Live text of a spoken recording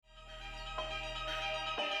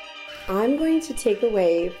I'm going to take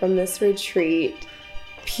away from this retreat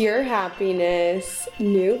pure happiness,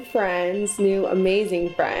 new friends, new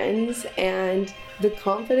amazing friends, and the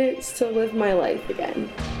confidence to live my life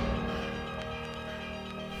again.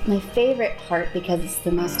 My favorite part, because it's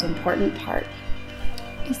the most important part,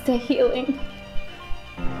 is the healing.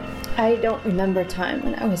 I don't remember a time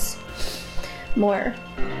when I was more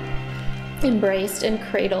embraced and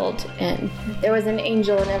cradled, and there was an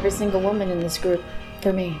angel in every single woman in this group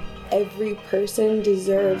for me. Every person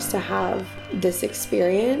deserves to have this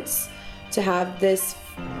experience, to have this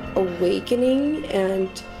awakening, and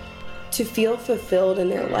to feel fulfilled in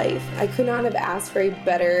their life. I could not have asked for a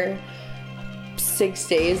better 6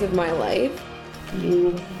 days of my life.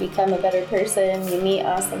 You become a better person, you meet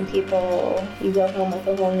awesome people, you go home with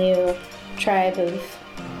a whole new tribe of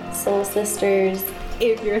soul sisters.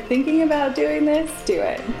 If you're thinking about doing this, do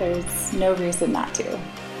it. There's no reason not to.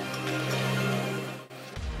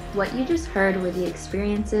 What you just heard were the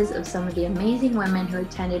experiences of some of the amazing women who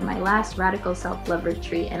attended my last Radical Self-Love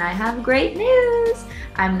retreat, and I have great news!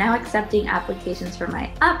 I'm now accepting applications for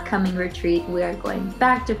my upcoming retreat. We are going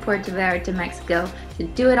back to Puerto Vallarta, Mexico to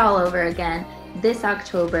do it all over again this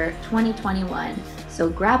October 2021. So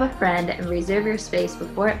grab a friend and reserve your space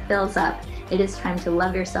before it fills up. It is time to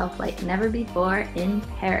love yourself like never before in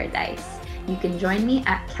paradise. You can join me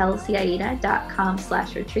at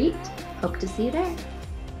kelseyAida.com/retreat. Hope to see you there.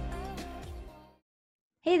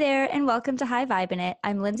 Hey there, and welcome to High Vibe in It.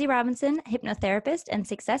 I'm Lindsay Robinson, hypnotherapist and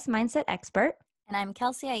success mindset expert. And I'm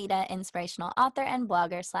Kelsey Aida, inspirational author and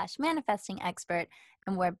blogger / manifesting expert.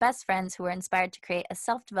 And we're best friends who were inspired to create a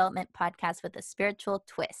self-development podcast with a spiritual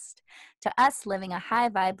twist. To us, living a high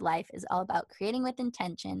vibe life is all about creating with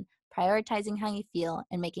intention, prioritizing how you feel,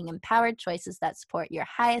 and making empowered choices that support your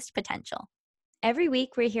highest potential. Every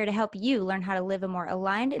week, we're here to help you learn how to live a more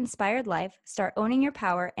aligned, inspired life, start owning your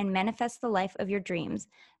power, and manifest the life of your dreams.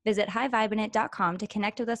 Visit highvibeinit.com to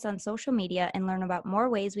connect with us on social media and learn about more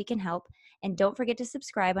ways we can help. And don't forget to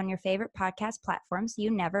subscribe on your favorite podcast platform so you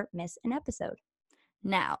never miss an episode.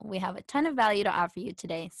 Now, we have a ton of value to offer you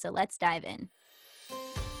today, so let's dive in.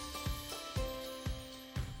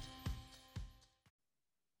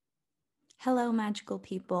 Hello, magical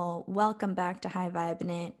people. Welcome back to High Vibe in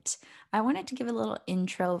It. I wanted to give a little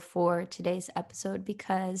intro for today's episode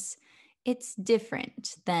because it's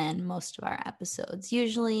different than most of our episodes.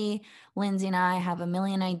 Usually, Lindsay and I have a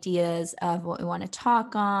million ideas of what we want to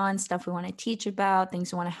talk on, stuff we want to teach about,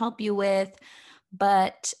 things we want to help you with.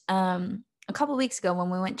 But a couple weeks ago when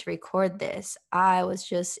we went to record this, I was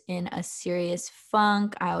just in a serious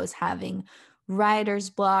funk. I was having writer's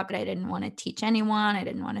block, but I didn't want to teach anyone. I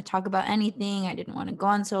didn't want to talk about anything. I didn't want to go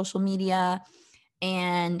on social media.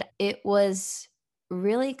 And it was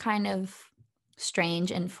really kind of strange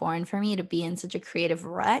and foreign for me to be in such a creative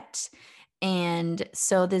rut. And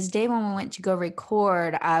so this day when we went to go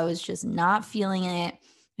record, I was just not feeling it.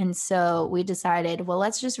 And so we decided, well,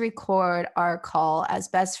 let's just record our call as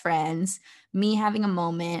best friends, me having a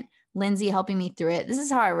moment, Lindsay helping me through it. This is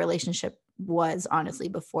how our relationship was, honestly,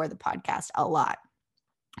 before the podcast a lot.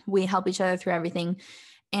 We help each other through everything.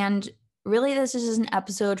 And really, this is just an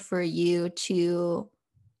episode for you to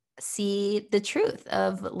see the truth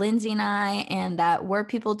of Lindsay and I, and that we're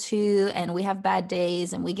people too, and we have bad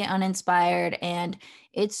days and we get uninspired, and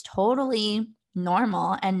it's totally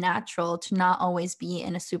normal and natural to not always be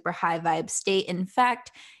in a super high vibe state. In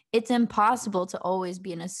fact, it's impossible to always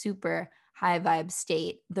be in a super high vibe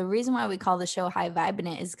state. The reason why we call the show High Vibe in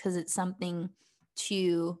It is because it's something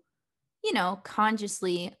to,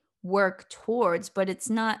 consciously work towards, but it's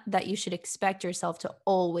not that you should expect yourself to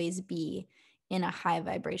always be in a high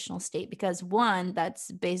vibrational state, because one,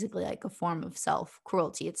 that's basically like a form of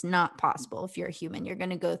self-cruelty. It's not possible. If you're a human, you're going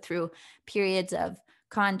to go through periods of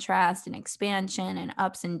contrast and expansion and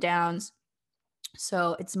ups and downs.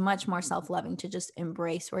 So it's much more self-loving to just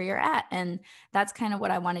embrace where you're at. And that's kind of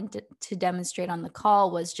what I wanted to demonstrate on the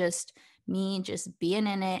call, was just me just being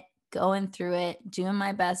in it, going through it, doing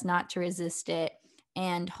my best not to resist it.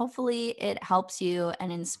 And hopefully it helps you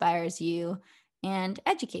and inspires you and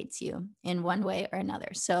educates you in one way or another.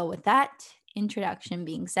 So with that introduction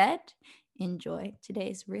being said, enjoy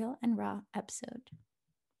today's real and raw episode.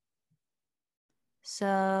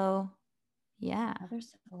 So, yeah.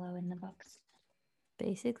 There's a hello in the box.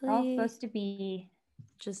 Basically, we're all supposed to be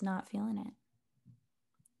just not feeling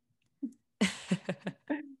it.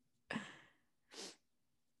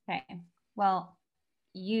 Okay. Well,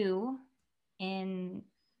 you in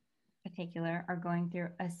particular are going through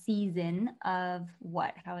a season of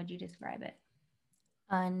what? How would you describe it?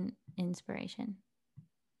 Inspiration.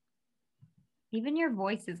 Even your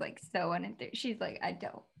voice is like so uninspired. She's like, I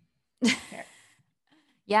don't.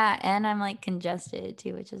 Yeah, and I'm like congested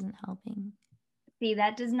too, which isn't helping. See,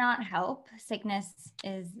 that does not help. Sickness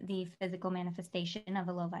is the physical manifestation of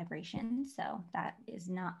a low vibration, so that is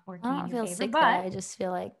not working I in don't your feel favor. sick, But though. I just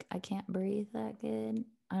feel like I can't breathe that good.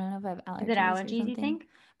 I don't know if I have allergies. is it or allergies, something. you think?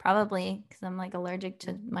 Probably, because I'm like allergic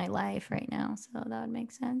to my life right now, so that would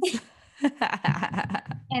make sense.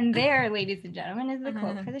 And there, ladies and gentlemen, is the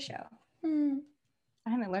quote for the show.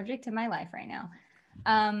 I'm allergic to my life right now.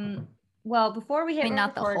 Well, before we hit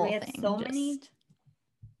not record, the whole we had thing. so many.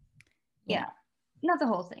 Yeah, not the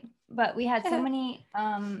whole thing, but we had so many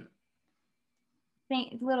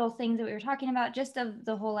little things that we were talking about, just of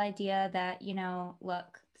the whole idea that,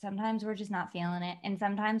 look, sometimes we're just not feeling it, and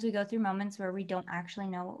sometimes we go through moments where we don't actually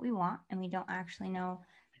know what we want, and we don't actually know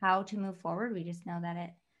how to move forward. We just know that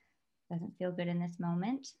it doesn't feel good in this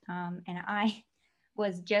moment. And I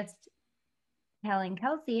was just telling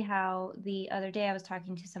Kelsey how the other day I was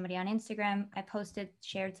talking to somebody on Instagram. I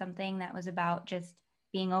shared something that was about just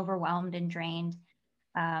being overwhelmed and drained.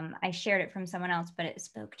 I shared it from someone else, but it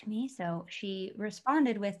spoke to me. So she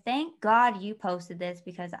responded with, "Thank God you posted this,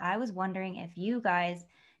 because I was wondering if you guys,"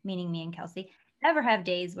 meaning me and Kelsey, "ever have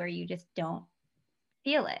days where you just don't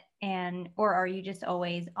feel it, or are you just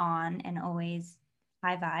always on and always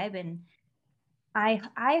high vibe?" And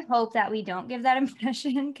I hope that we don't give that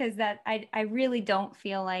impression, because that I really don't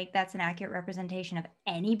feel like that's an accurate representation of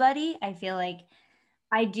anybody. I feel like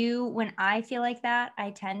when I feel like that,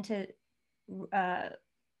 I tend to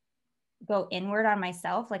go inward on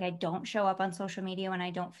myself. Like, I don't show up on social media when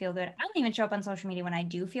I don't feel good. I don't even show up on social media when I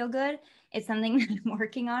do feel good. It's something that I'm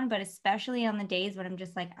working on, but especially on the days when I'm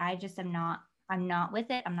just like, I'm not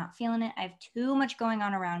with it. I'm not feeling it. I have too much going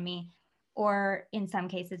on around me, or in some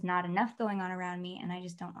cases, not enough going on around me. And I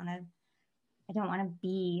just don't want to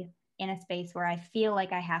be in a space where I feel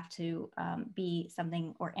like I have to be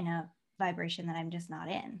something, or in a vibration that I'm just not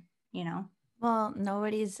in, Well,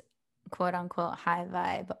 nobody's quote unquote high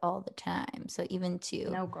vibe all the time. So even to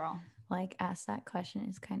No, girl. like ask that question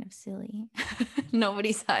is kind of silly.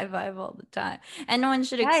 Nobody's high vibe all the time. And no one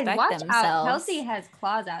should expect watch themselves. out. Kelsey has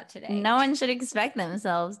claws out today. No one should expect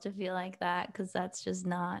themselves to feel like that, because that's just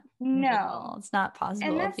not real. It's not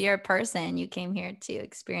possible. If you're a person, you came here to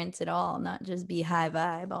experience it all, not just be high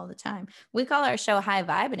vibe all the time. We call our show High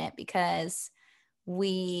Vibe in It because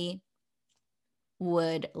we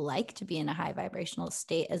would like to be in a high vibrational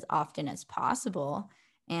state as often as possible.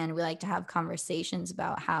 And we like to have conversations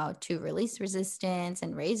about how to release resistance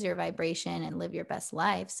and raise your vibration and live your best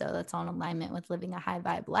life. So that's all in alignment with living a high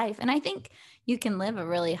vibe life. And I think you can live a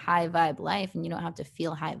really high vibe life and you don't have to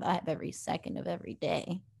feel high vibe every second of every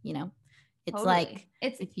day. It's totally. Like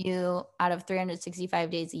if you, out of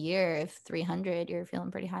 365 days a year, if 300 you're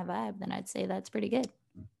feeling pretty high vibe, then I'd say that's pretty good.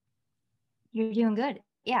 You're doing good.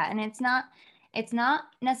 Yeah. And it's not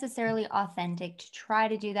necessarily authentic to try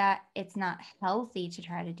to do that. It's not healthy to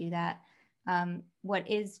try to do that. What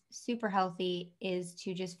is super healthy is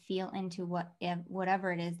to just feel into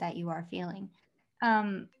whatever it is that you are feeling.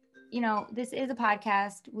 This is a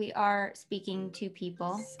podcast. We are speaking to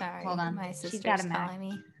people. Sorry, hold on. My sister's calling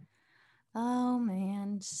me. Oh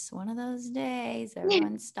man, just one of those days.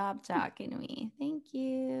 Everyone stop talking to me. Thank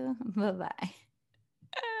you. Bye-bye.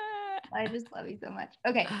 I just love you so much.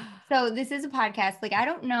 Okay. So this is a podcast. Like, I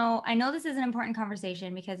don't know. I know this is an important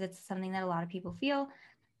conversation because it's something that a lot of people feel.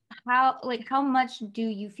 How much do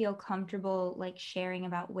you feel comfortable like sharing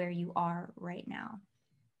about where you are right now?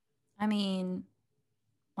 I mean,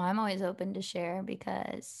 I'm always open to share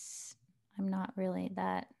because I'm not really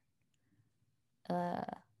that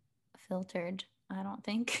filtered, I don't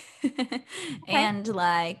think. Okay. And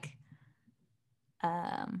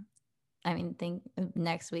think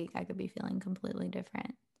next week I could be feeling completely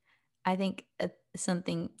different. I think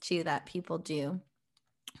something too that people do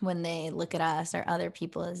when they look at us or other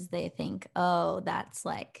people is they think, oh, that's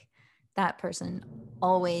like that person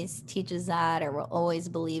always teaches that or will always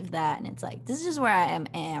believe that. And it's like, this is just where I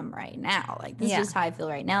am right now. Like, this is just how I feel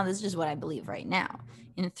right now. This is just what I believe right now.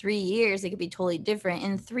 In 3 years, it could be totally different.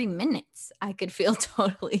 In 3 minutes, I could feel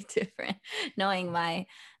totally different knowing my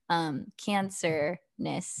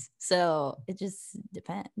cancerness. So it just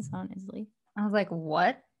depends, honestly. I was like,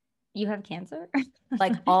 what? You have cancer?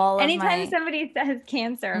 Like all of anytime somebody says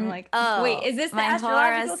cancer, I'm like, oh, wait, is this the my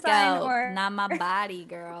astrological sign or not my body,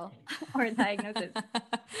 girl? Or diagnosis?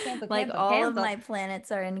 Cancel, all of my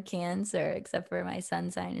planets are in Cancer except for my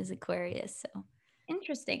sun sign is Aquarius. So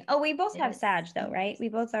interesting. Oh, we both have Sag though, right? We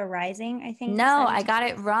both are rising, I think. No, I got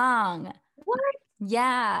it wrong. What?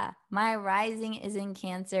 Yeah, my rising is in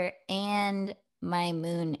Cancer and my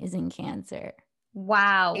moon is in Cancer.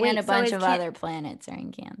 Wow. And Wait, a so bunch of other planets are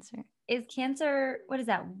in Cancer. is Cancer, what is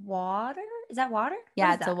that? Water? Is that water?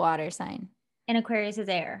 Yeah, it's a water sign. And Aquarius is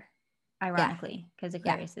air, ironically, because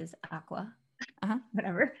Aquarius is aqua. Uh-huh.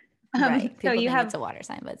 Whatever. Right. People so you think have it's a water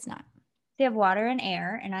sign, but it's not. you have water and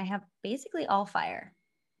air, and I have basically all fire.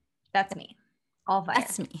 That's me. All fire.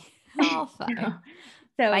 That's me. All fire.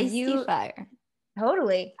 So Feisty fire.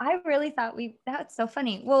 Totally. I really thought that's so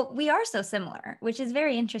funny. Well, we are so similar, which is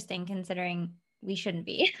very interesting considering we shouldn't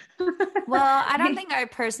be. Well, I don't think our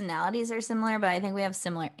personalities are similar, but I think we have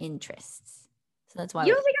similar interests. So that's why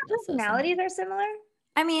you don't think our personalities are similar?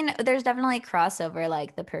 I mean, there's definitely crossover,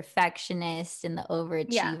 like the perfectionist and the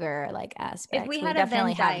overachiever like aspects. If we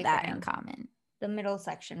definitely have that in common. The middle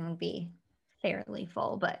section would be fairly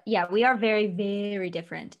full, but yeah, we are very, very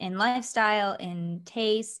different in lifestyle, in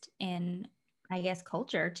taste, in I guess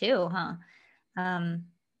culture too, huh? I'm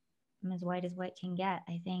as white as white can get,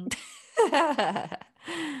 I think.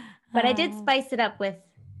 But I did spice it up with,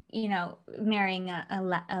 marrying I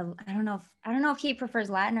don't know if he prefers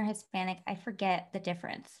Latin or Hispanic. I forget the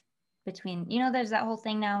difference between, there's that whole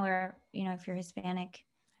thing now where, if you're Hispanic,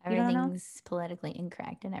 everything's politically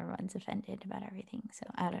incorrect and everyone's offended about everything. So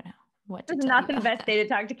I don't know what to It's not the best day to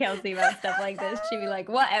talk to Kelsey about stuff like this. She'd be like,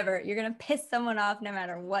 whatever, you're going to piss someone off no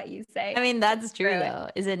matter what you say. I mean, that's true though.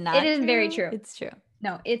 Is it not? It is very true. It's true.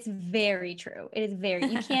 No, it's very true. It is very,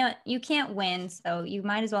 you can't win. So you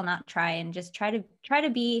might as well not try, and just try to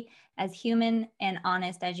be as human and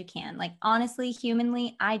honest as you can. Like, honestly,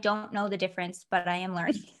 humanly, I don't know the difference, but I am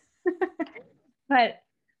learning. But,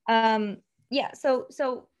 yeah.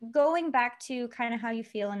 So going back to kind of how you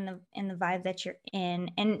feel in the vibe that you're in,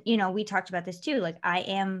 and, we talked about this too. Like, I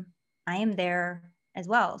am there as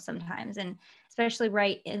well sometimes. And especially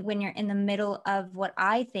when you're in the middle of what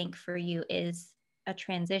I think for you is a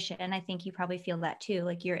transition. And I think you probably feel that too.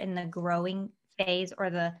 Like, you're in the growing phase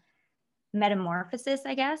or the metamorphosis,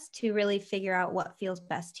 I guess, to really figure out what feels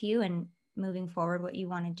best to you and moving forward, what you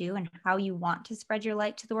want to do and how you want to spread your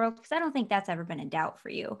light to the world. Because I don't think that's ever been a doubt for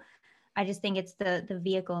you. I just think it's the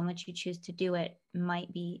vehicle in which you choose to do it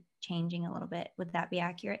might be changing a little bit. Would that be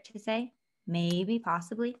accurate to say? Maybe,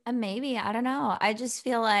 possibly. Maybe, I don't know. I just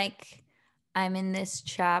feel like I'm in this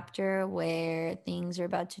chapter where things are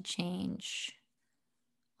about to change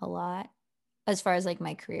a lot as far as like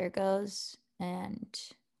my career goes and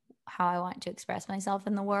how I want to express myself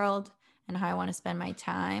in the world and how I want to spend my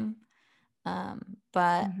time.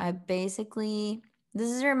 But I basically, this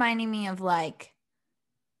is reminding me of like,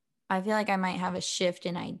 I feel like I might have a shift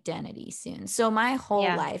in identity soon. So my whole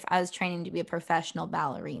life, I was training to be a professional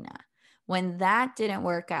ballerina. When that didn't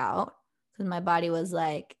work out, because my body was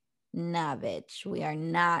like, nah, bitch, we are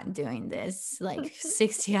not doing this like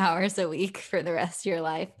 60 hours a week for the rest of your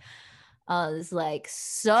life. I was like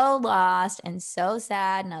so lost and so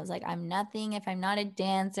sad. And I was like, I'm nothing if I'm not a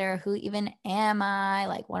dancer. Who even am I?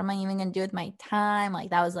 Like, what am I even going to do with my time?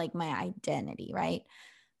 Like, that was like my identity, right?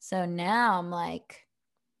 So now I'm like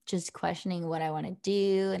just questioning what I want to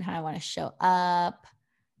do and how I want to show up.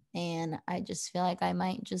 And I just feel like I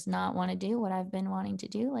might just not want to do what I've been wanting to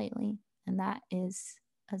do lately. And that is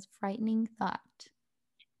a frightening thought.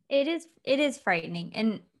 It is frightening.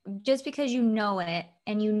 And just because you know it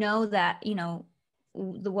and you know that,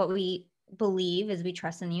 what we believe is we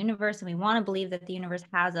trust in the universe and we want to believe that the universe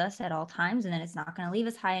has us at all times and that it's not going to leave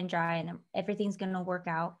us high and dry and everything's going to work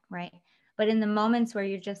out, right? But in the moments where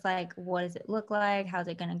you're just like, what does it look like? How's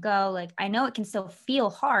it going to go? Like, I know it can still feel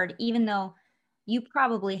hard, even though you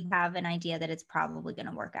probably have an idea that it's probably going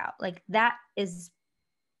to work out. Like, that is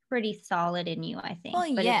pretty solid in you, I think.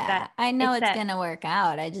 Well, but yeah, I know it's going to work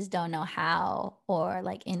out. I just don't know how or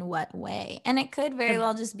like in what way. And it could very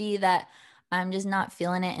well just be that I'm just not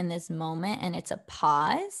feeling it in this moment and it's a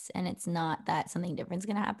pause and it's not that something different is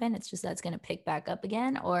going to happen. It's just that's going to pick back up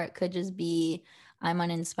again. Or it could just be I'm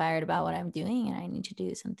uninspired about what I'm doing and I need to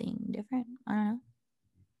do something different. I don't know.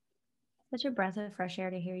 Such a breath of fresh air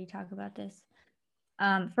to hear you talk about this.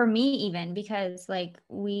 For me, even because like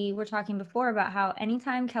we were talking before about how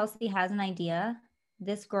anytime Kelsey has an idea,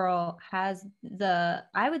 this girl has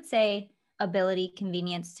I would say, ability,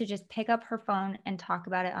 convenience to just pick up her phone and talk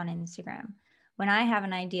about it on Instagram. When I have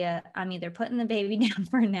an idea, I'm either putting the baby down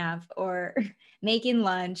for a nap or making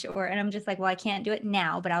lunch and I'm just like, well, I can't do it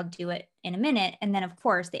now, but I'll do it in a minute. And then of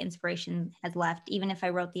course the inspiration has left. Even if I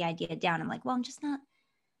wrote the idea down, I'm like, well, I'm just not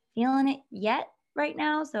feeling it yet right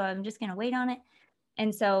now. So I'm just going to wait on it.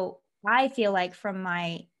 And so I feel like from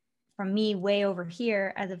me way over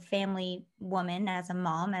here as a family woman, as a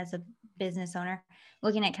mom, as a business owner,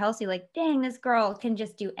 looking at Kelsey like, dang, this girl can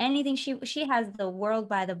just do anything. She has the world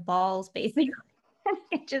by the balls, basically.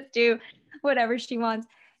 Can just do whatever she wants.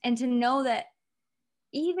 And to know that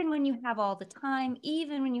even when you have all the time,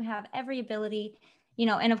 even when you have every ability, you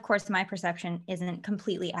know, and of course my perception isn't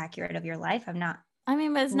completely accurate of your life. I'm not, I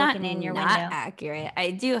mean, but it's looking not in your not window. accurate.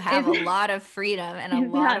 I do have a lot of freedom and a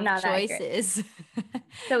It's lot of not accurate. choices.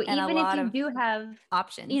 So and even a if lot you of do have,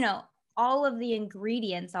 options, you know, all of the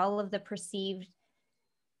ingredients, all of the perceived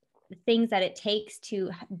things that it takes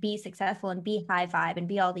to be successful and be high vibe and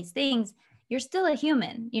be all these things, you're still a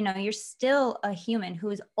human. You know, you're still a human who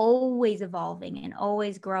is always evolving and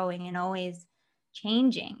always growing and always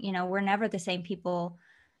changing. You know, we're never the same people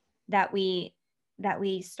that we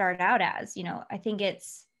start out as. You know, I think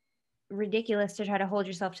it's ridiculous to try to hold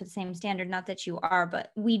yourself to the same standard. Not that you are,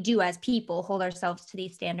 but we do as people hold ourselves to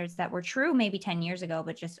these standards that were true maybe 10 years ago,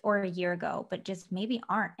 but just, or a year ago, but just maybe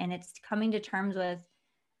aren't. And it's coming to terms with,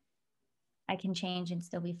 I can change and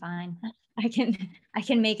still be fine. I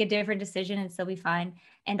can make a different decision and still be fine.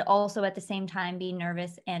 And also at the same time be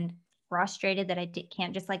nervous and frustrated that I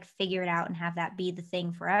can't just like figure it out and have that be the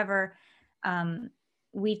thing forever.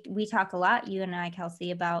 We talk a lot, you and I,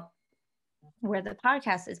 Kelsey, about where the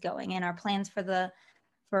podcast is going and our plans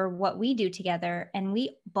for what we do together. And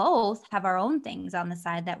we both have our own things on the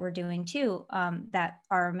side that we're doing too, that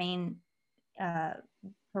are our main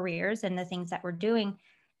careers and the things that we're doing,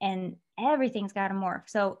 and everything's got to morph.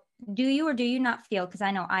 So do you or do you not feel, because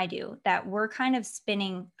I know I do, that we're kind of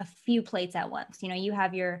spinning a few plates at once? You know, you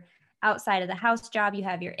have your outside of the house job, you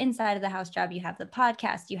have your inside of the house job, you have the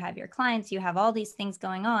podcast, you have your clients, you have all these things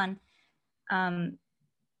going on.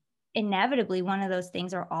 Inevitably, one of those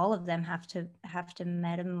things or all of them have to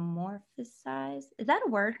metamorphosize. Is that a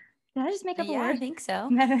word? Did I just make up a word? I think so.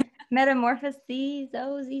 Metamorphosize,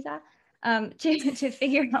 to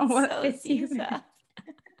figure out what fits you best.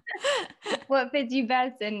 What fits you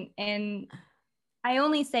best. And I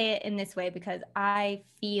only say it in this way because I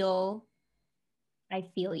feel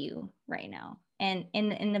you right now, and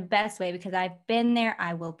in the best way, because I've been there.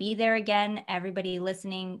 I will be there again. Everybody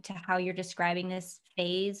listening to how you're describing this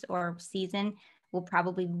phase or season will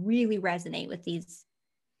probably really resonate with these,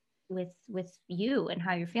 with you and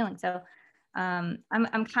how you're feeling. So I'm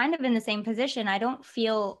kind of in the same position. I don't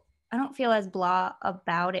feel as blah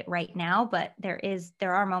about it right now, but there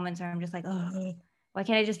are moments where I'm just like, oh, why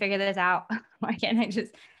can't I just figure this out? Why can't I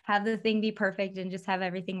just have the thing be perfect and just have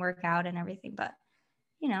everything work out and everything? But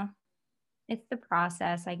you know, it's the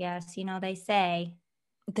process, I guess. You know, they say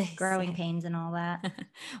growing pains and all that.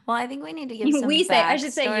 Well, I think we need to give some I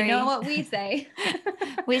should say, you know what we say.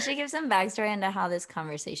 We should give some backstory into how this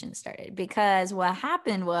conversation started, because what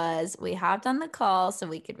happened was we hopped on the call so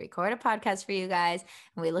we could record a podcast for you guys,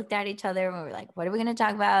 and we looked at each other and we were like, what are we going to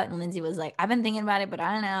talk about? And Lindsay was like, I've been thinking about it, but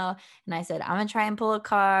I don't know. And I said, I'm going to try and pull a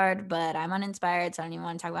card, but I'm uninspired, so I don't even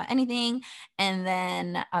want to talk about anything. And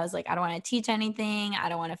then I was like, I don't want to teach anything. I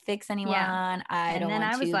don't want to fix anyone. Yeah. I don't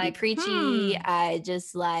want to be preachy. I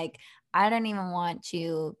just like, I don't even want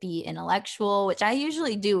to be intellectual, which I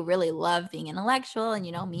usually do really love being intellectual and,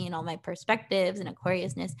 you know, me and all my perspectives and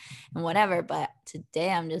Aquariusness and whatever. But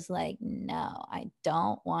today I'm just like, no, I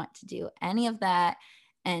don't want to do any of that.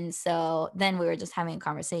 And so then we were just having a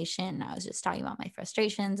conversation. I was just talking about my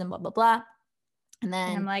frustrations and blah, blah, blah. And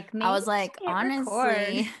then I'm like, I was like,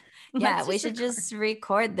 honestly, yeah, we should just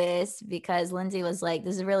record this, because Lindsay was like,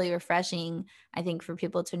 this is really refreshing, I think, for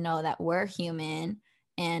people to know that we're human.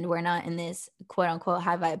 And we're not in this quote unquote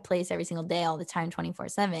high vibe place every single day, all the time,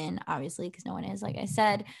 24/7, obviously, because no one is, like I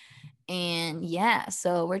said. And yeah,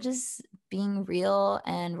 so we're just being real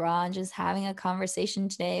and raw and just having a conversation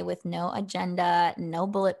today with no agenda, no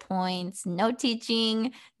bullet points, no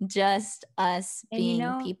teaching, just us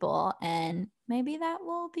being people. And maybe that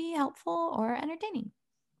will be helpful or entertaining.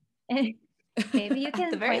 Maybe you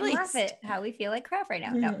can laugh at how we feel like crap right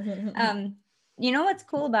now. No. You know what's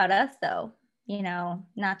cool about us though? You know,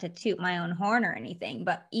 not to toot my own horn or anything,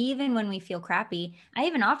 but even when we feel crappy, I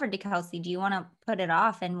even offered to Kelsey, do you want to put it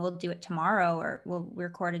off and we'll do it tomorrow, or we'll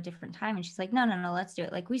record a different time? And she's like, no, let's do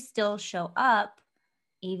it. Like, we still show up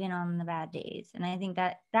even on the bad days. And I think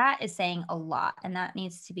that is saying a lot, and that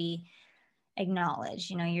needs to be acknowledged.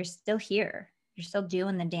 You know, you're still here. You're still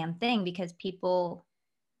doing the damn thing, because people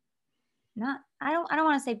I don't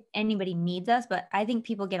want to say anybody needs us, but I think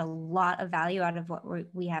people get a lot of value out of what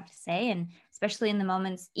we have to say. And especially in the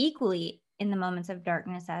moments, equally in the moments of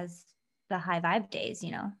darkness as the high vibe days,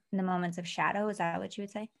 you know, in the moments of shadow. Is that what you would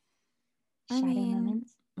say? Shadow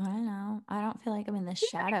moments? I don't know. I don't feel like I'm in the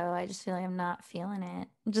shadow. I just feel like I'm not feeling it.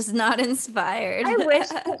 I'm just not inspired. I wish.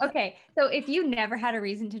 Okay. So if you never had a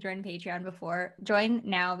reason to join Patreon before, join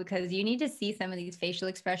now, because you need to see some of these facial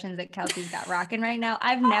expressions that Kelsey's got rocking right now.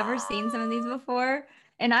 I've never seen some of these before.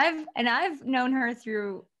 And I've known her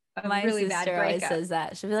through a My really bad sister always breakup. says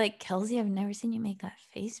that. She'll be like, Kelsey, I've never seen you make that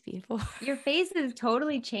face before. Your face is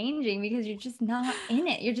totally changing because you're just not in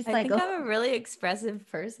it. You're just I like, think oh, I'm a really expressive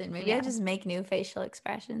person. Maybe I Yeah. just make new facial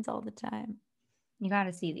expressions all the time. you got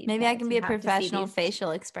to see these. Maybe I guys. can be You a have to see professional these.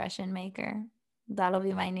 facial expression maker. That'll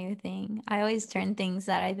be my new thing. I always turn things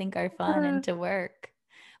that I think are fun into work.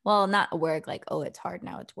 Well, not work like, oh, it's hard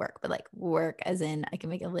now, it's work, but like work as in I can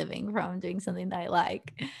make a living from doing something that I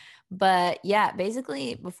like. But yeah,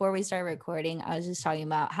 basically before we started recording, I was just talking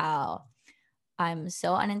about how I'm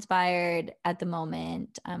so uninspired at the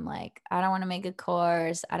moment. I'm like, I don't want to make a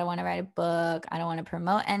course. I don't want to write a book. I don't want to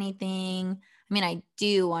promote anything. I mean, I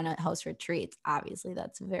do want to host retreats. Obviously,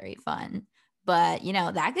 that's very fun. But, you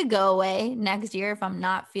know, that could go away next year if I'm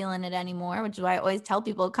not feeling it anymore, which is why I always tell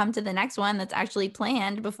people come to the next one that's actually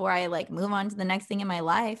planned before I like move on to the next thing in my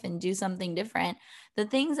life and do something different. The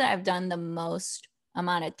things that I've done the most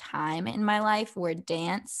amount of time in my life were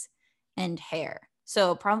dance and hair.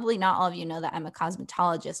 So probably not all of you know that I'm a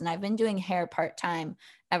cosmetologist and I've been doing hair part-time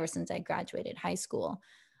ever since I graduated high school.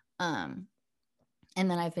 And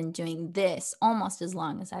then I've been doing this almost as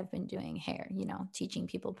long as I've been doing hair, you know, teaching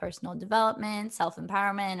people personal development,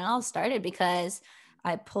 self-empowerment. And it all started because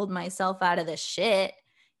I pulled myself out of the shit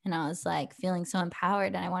and I was like feeling so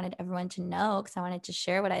empowered and I wanted everyone to know because I wanted to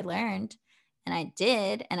share what I learned. And I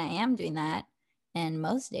did, and I am doing that. And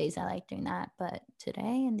most days I like doing that. But today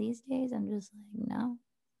and these days, I'm just like, no,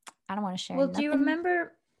 I don't want to share nothing. Do you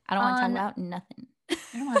remember? I don't want to talk about nothing.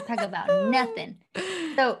 I don't want to talk about nothing.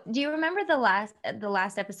 So do you remember the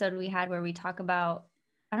last episode we had where we talk about,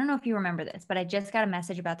 I don't know if you remember this, but I just got a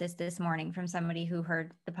message about this morning from somebody who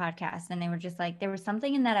heard the podcast. And they were just like, there was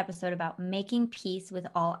something in that episode about making peace with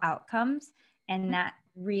all outcomes. And that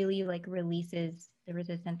really like releases the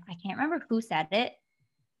resistance. I can't remember who said it.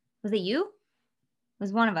 Was it you? It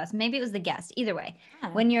was one of us. Maybe it was the guest. Either way,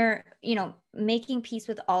 when you're, you know, making peace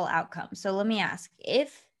with all outcomes. So let me ask,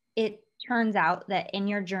 if it turns out that in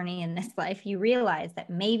your journey in this life, you realize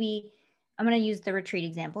that maybe, I'm going to use the retreat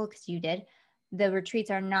example because you did, the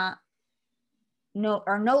retreats are no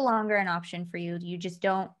longer an option for you. You just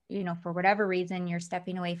don't, you know, for whatever reason, you're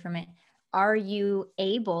stepping away from it. Are you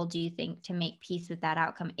able, do you think, to make peace with that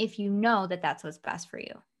outcome if you know that that's what's best for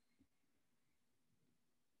you?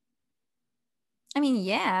 I mean,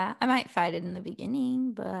 yeah, I might fight it in the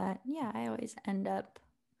beginning, but yeah, I always end up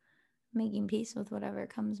making peace with whatever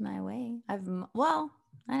comes my way. I don't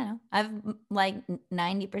know. I've like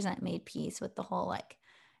 90% made peace with the whole like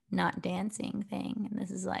not dancing thing. And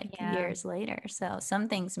this is like years later. So some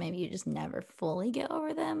things maybe you just never fully get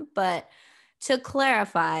over them. But to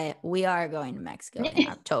clarify, we are going to Mexico in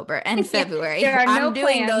October and February. I'm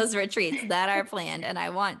doing those retreats that are planned and I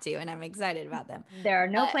want to, and I'm excited about them. There are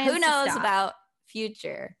no plans. Who knows about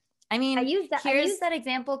future? I mean, I use that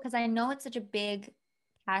example because I know it's such a big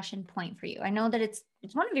passion point for you. I know that it's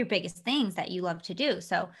one of your biggest things that you love to do.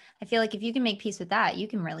 So I feel like if you can make peace with that, you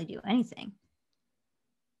can really do anything.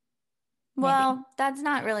 Well, that's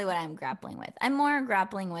not really what I'm grappling with. I'm more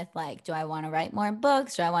grappling with like, do I want to write more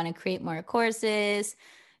books? Do I want to create more courses?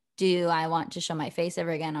 Do I want to show my face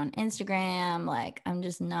ever again on Instagram? Like, I'm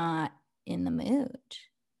just not in the mood.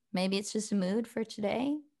 Maybe it's just a mood for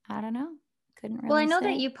today. I don't know. Couldn't really Well, I know say.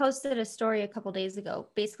 that you posted a story a couple days ago,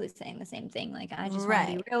 basically saying the same thing. Like, I just want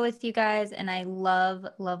to be real with you guys. And I love,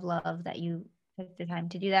 love, love that you took the time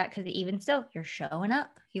to do that. Because even still, you're showing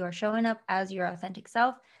up. You are showing up as your authentic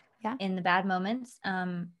self in the bad moments.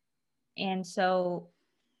 And so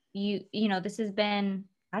you know, this has been,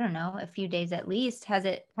 I don't know, a few days at least. Has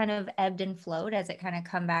it kind of ebbed and flowed? Has it kind of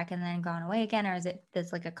come back and then gone away again? Or is it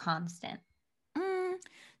this like a constant?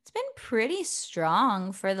 It's been pretty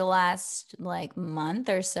strong for the last like month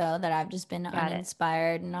or so that I've just been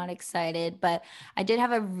uninspired and not excited. But I did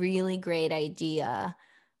have a really great idea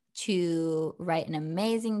to write an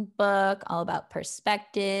amazing book all about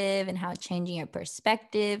perspective and how changing your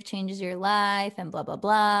perspective changes your life and blah, blah,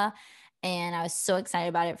 blah. And I was so excited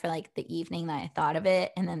about it for like the evening that I thought of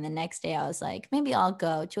it. And then the next day I was like, maybe I'll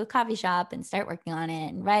go to a coffee shop and start working on it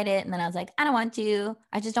and write it. And then I was like, I don't want to.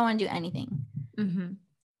 I just don't want to do anything. Mm-hmm.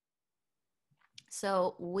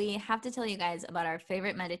 So we have to tell you guys about our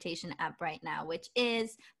favorite meditation app right now, which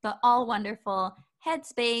is the all wonderful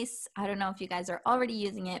Headspace. I don't know if you guys are already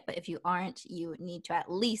using it, but if you aren't, you need to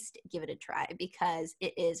at least give it a try because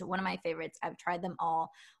it is one of my favorites. I've tried them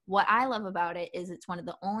all. What I love about it is it's one of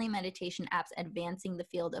the only meditation apps advancing the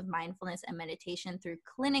field of mindfulness and meditation through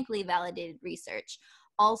clinically validated research.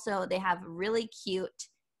 Also, they have really cute,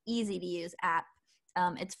 easy to use app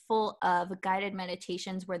It's full of guided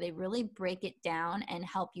meditations where they really break it down and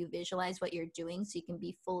help you visualize what you're doing so you can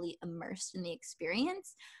be fully immersed in the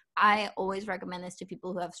experience. I always recommend this to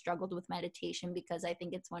people who have struggled with meditation because I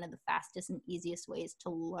think it's one of the fastest and easiest ways to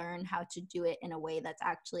learn how to do it in a way that's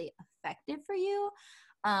actually effective for you.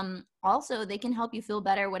 Also, they can help you feel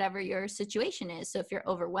better whatever your situation is. So if you're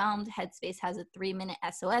overwhelmed, Headspace has a 3-minute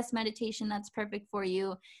SOS meditation that's perfect for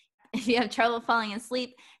you. If you have trouble falling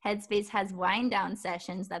asleep, Headspace has wind down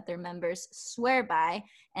sessions that their members swear by.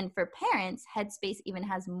 And for parents, Headspace even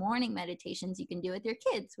has morning meditations you can do with your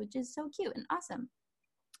kids, which is so cute and awesome.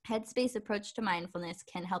 Headspace approach to mindfulness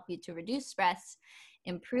can help you to reduce stress,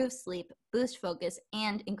 improve sleep, boost focus,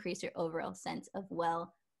 and increase your overall sense of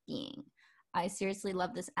well-being. I seriously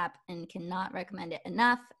love this app and cannot recommend it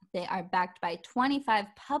enough. They are backed by 25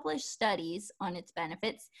 published studies on its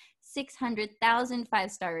benefits, 600,000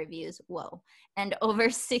 5-star reviews, whoa, and over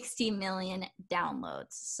 60 million downloads.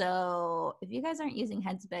 So if you guys aren't using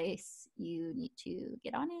Headspace, you need to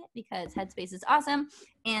get on it because Headspace is awesome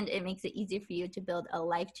and it makes it easier for you to build a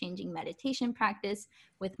life-changing meditation practice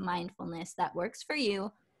with mindfulness that works for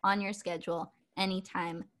you on your schedule,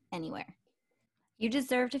 anytime, anywhere. You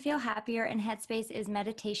deserve to feel happier, and Headspace is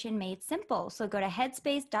meditation made simple. So go to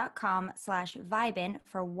headspace.com/vibin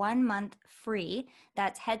for 1 month free.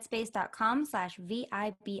 That's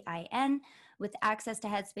headspace.com/VIBIN with access to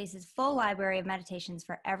Headspace's full library of meditations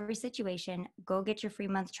for every situation. Go get your free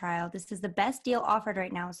month trial. This is the best deal offered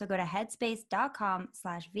right now. So go to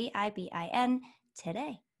headspace.com/VIBIN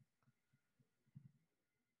today.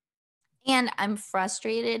 And I'm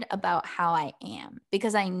frustrated about how I am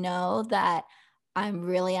because I know that I'm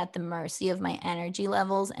really at the mercy of my energy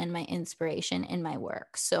levels and my inspiration in my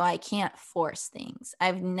work. So I can't force things.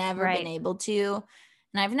 I've never been able to,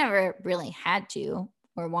 and I've never really had to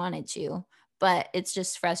or wanted to, but it's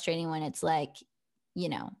just frustrating when it's like, you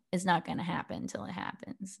know, it's not going to happen until it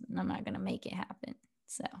happens and I'm not going to make it happen.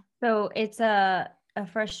 So it's a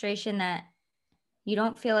frustration that you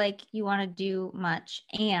don't feel like you want to do much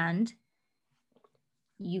and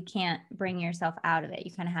you can't bring yourself out of it.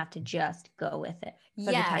 You kind of have to just go with it.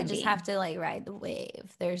 Yeah, I just have to like ride the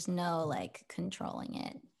wave. There's no like controlling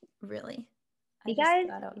it, really. You guys,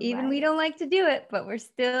 even we don't like to do it, but we're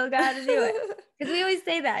still got to do it. Because we always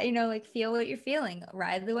say that, you know, like feel what you're feeling,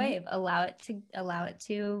 ride the wave, allow it to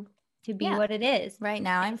be what it is. Right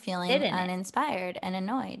now I'm feeling uninspired and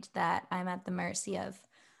annoyed that I'm at the mercy of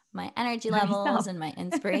my energy levels and my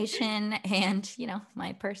inspiration and, you know,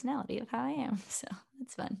 my personality of how I am. So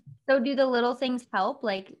it's fun. So do the little things help?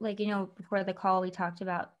 Like, you know, before the call, we talked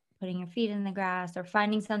about putting your feet in the grass or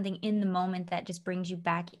finding something in the moment that just brings you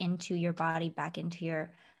back into your body, back into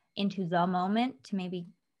the moment to maybe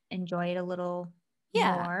enjoy it a little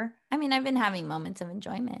more. I mean, I've been having moments of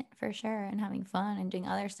enjoyment for sure and having fun and doing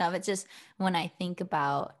other stuff. It's just when I think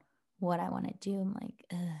about what I want to do, I'm like,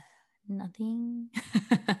 nothing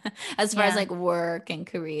as far as like work and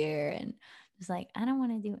career, and just like I don't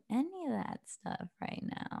want to do any of that stuff right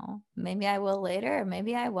now. Maybe I will later,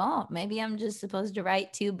 maybe I won't. Maybe I'm just supposed to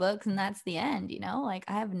write 2 books and that's the end, you know? Like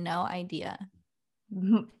I have no idea.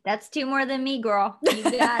 That's 2 more than me, girl. You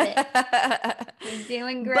got it. You're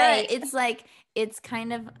doing great. But it's like it's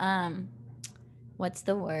kind of what's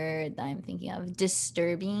the word that I'm thinking of?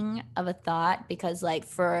 Disturbing of a thought, because like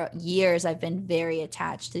for years I've been very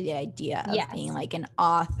attached to the idea of being like an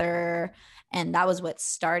author. And that was what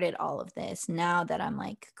started all of this. Now that I'm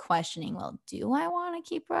like questioning, well, do I want to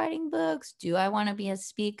keep writing books? Do I want to be a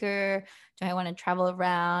speaker? Do I want to travel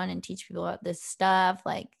around and teach people about this stuff?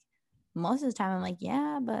 Like most of the time I'm like,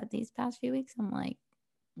 yeah, but these past few weeks I'm like,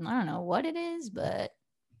 I don't know what it is, but.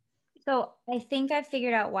 So I think I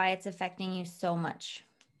figured out why it's affecting you so much.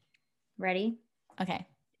 Ready? Okay.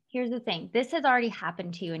 Here's the thing. This has already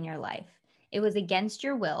happened to you in your life. It was against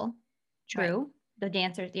your will. True. Right. The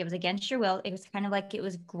dancer, it was against your will. It was kind of like it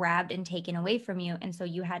was grabbed and taken away from you. And so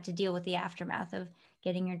you had to deal with the aftermath of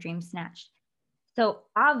getting your dream snatched. So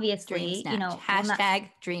obviously, you know, hashtag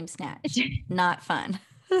dream snatch, not fun.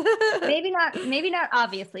 maybe not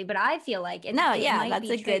obviously, but I feel like that's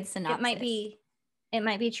a good synopsis. It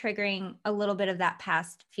might be triggering a little bit of that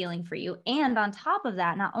past feeling for you. And on top of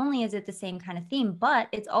that, not only is it the same kind of theme, but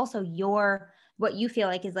it's also what you feel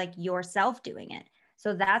like is like yourself doing it.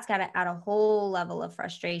 So that's got to add a whole level of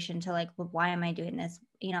frustration to like, well, why am I doing this?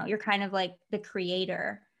 You know, you're kind of like the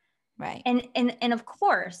creator. Right. And of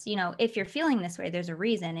course, you know, if you're feeling this way, there's a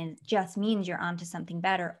reason, and it just means you're onto something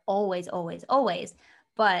better. Always, always, always.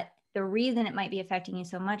 But the reason it might be affecting you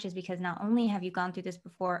so much is because not only have you gone through this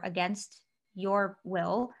before against your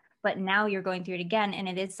will, but now you're going through it again. And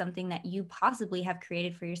it is something that you possibly have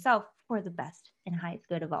created for yourself for the best and highest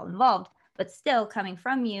good of all involved. But still, coming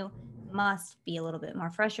from you must be a little bit more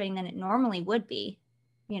frustrating than it normally would be,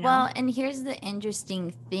 you know? Well, and here's the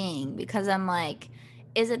interesting thing, because I'm like,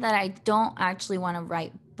 is it that I don't actually want to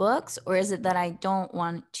write books, or is it that I don't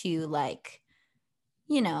want to, like,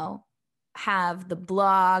 you know, have the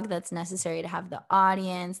blog that's necessary to have the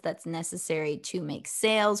audience that's necessary to make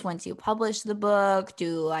sales once you publish the book?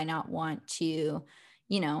 Do I not want to,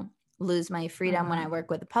 you know, lose my freedom when I work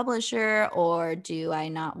with a publisher, or do I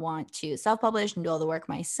not want to self-publish and do all the work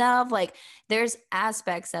myself? Like, there's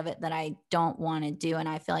aspects of it that I don't want to do, and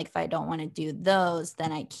I feel like if I don't want to do those,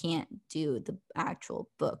 then I can't do the actual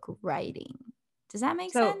book writing. Does that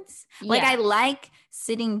make sense? Like, I like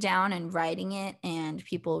sitting down and writing it and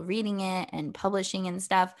people reading it and publishing and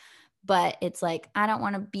stuff, but it's like, I don't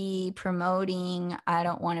want to be promoting. I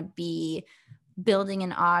don't want to be building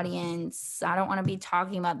an audience. I don't want to be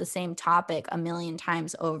talking about the same topic a million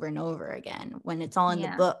times over and over again when it's all in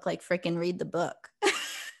the book. Like, freaking read the book.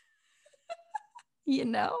 You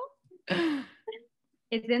know?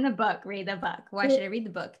 It's in the book. Read the book. Why should I read the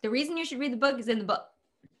book? The reason you should read the book is in the book.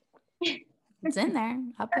 It's in there.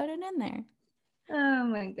 I'll put it in there. Oh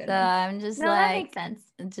my goodness. So I'm just that makes sense.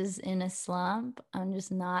 Just in a slump. I'm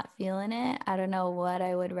just not feeling it. I don't know what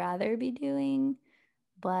I would rather be doing,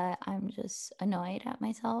 but I'm just annoyed at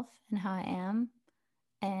myself and how I am.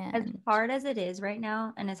 And as hard as it is right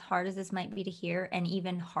now, and as hard as this might be to hear, and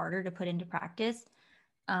even harder to put into practice,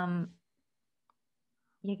 you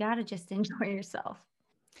got to just enjoy yourself,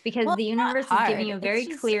 because the universe is giving you a very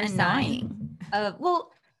clear sign of,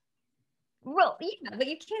 well, yeah, but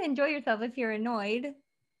you can't enjoy yourself if you're annoyed.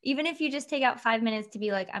 Even if you just take out 5 minutes to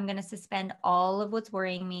be like, I'm going to suspend all of what's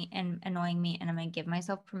worrying me and annoying me, and I'm going to give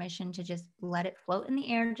myself permission to just let it float in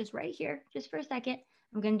the air, just right here, just for a second.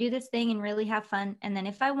 I'm going to do this thing and really have fun. And then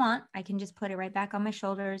if I want, I can just put it right back on my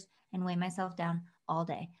shoulders and weigh myself down all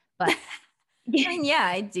day. But I mean, yeah,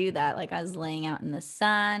 I do that. Like, I was laying out in the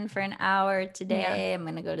sun for an hour today. I'm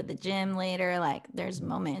going to go to the gym later. Like, there's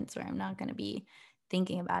moments where I'm not going to be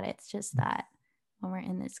thinking about it. It's just that when we're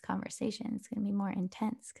in this conversation, it's going to be more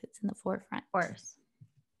intense because it's in the forefront. Of course.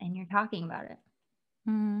 And you're talking about it.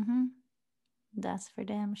 Mm-hmm. That's for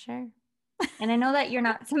damn sure. And I know that you're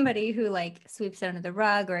not somebody who like sweeps it under the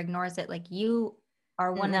rug or ignores it. Like, you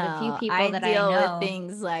are one of the few people that I know. I deal with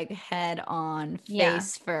things like head on,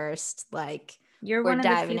 face first. Like, you're one of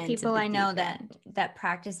the few people I know that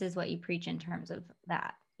practices what you preach in terms of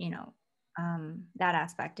that, you know, that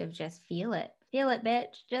aspect of just feel it,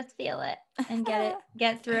 bitch, just feel it and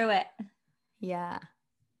get through it. Yeah.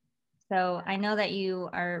 So I know that you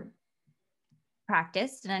are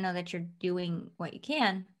practiced, and I know that you're doing what you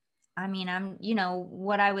can. I mean,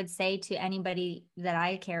 what I would say to anybody that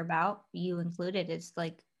I care about, you included, is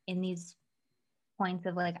like, in these points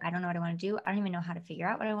of like, I don't know what I want to do. I don't even know how to figure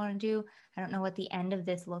out what I want to do. I don't know what the end of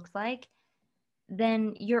this looks like.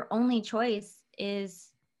 Then your only choice is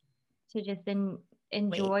to just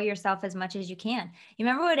enjoy yourself as much as you can. You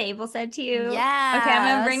remember what Abel said to you? Yeah. Okay, I'm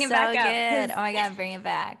going to bring it back up. Oh my God, bring it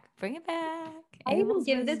back. Bring it back. I even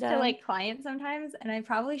give this to like clients sometimes, and I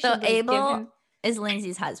probably should. So Abel is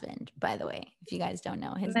Lindsay's husband, by the way, if you guys don't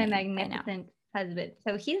know his name. My magnificent husband.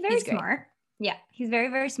 So he's very smart. Yeah, he's very,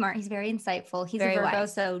 very smart. He's very insightful. He's very a Virgo,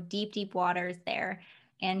 wise. So deep, deep waters there.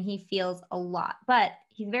 And he feels a lot, but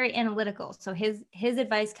he's very analytical. So his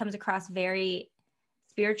advice comes across very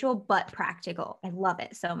spiritual, but practical. I love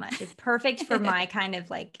it so much. It's perfect for my kind of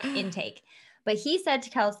like intake. But he said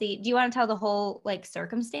to Kelsey, do you want to tell the whole like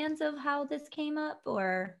circumstance of how this came up,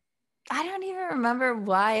 or? I don't even remember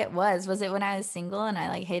why it was. Was it when I was single and I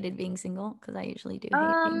like hated being single? Because I usually do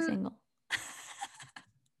hate being single.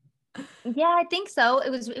 Yeah, I think so.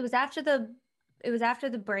 It was after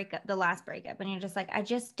the breakup, the last breakup, and you're just like, I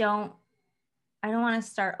don't want to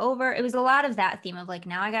start over. It was a lot of that theme of like,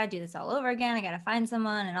 now I got to do this all over again. I got to find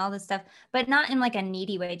someone and all this stuff, but not in like a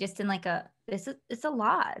needy way, just in like it's a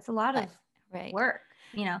lot. It's a lot of work,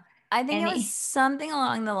 you know? I think it was something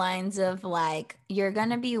along the lines of like, you're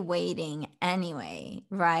going to be waiting anyway,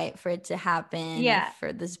 right? For it to happen,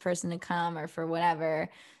 for this person to come or for whatever.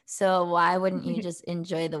 So why wouldn't you just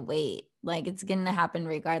enjoy the wait? Like, it's going to happen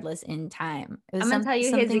regardless in time. I'm going to tell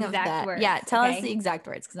you his exact words. Yeah, tell us the exact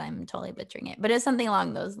words, because I'm totally butchering it. But it's something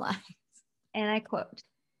along those lines. And I quote,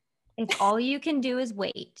 if all you can do is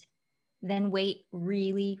wait, then wait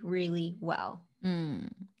really, really well.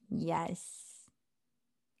 Yes.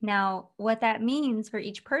 Now, what that means for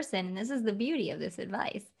each person, and this is the beauty of this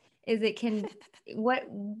advice, is what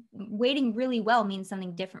waiting really well means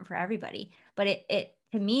something different for everybody. But it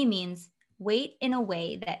to me means wait in a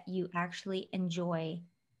way that you actually enjoy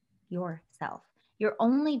yourself. your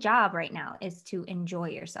only job right now is to enjoy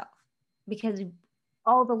yourself, because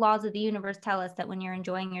all the laws of the universe tell us that when you're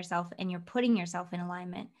enjoying yourself and you're putting yourself in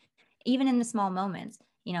alignment, even in the small moments,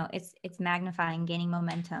 it's magnifying, gaining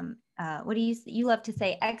momentum. What do you love to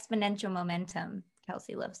say? Exponential momentum,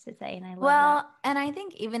 Kelsey loves to say. And I love that. And I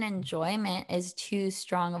think even enjoyment is too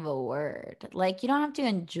strong of a word. Like, you don't have to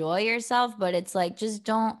enjoy yourself, but it's like, just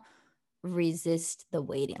don't resist the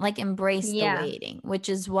waiting, like embrace the waiting, which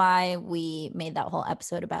is why we made that whole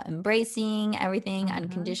episode about embracing everything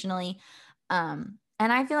unconditionally.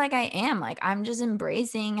 And I feel like I am, like, I'm just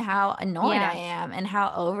embracing how annoyed I am and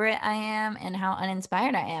how over it I am and how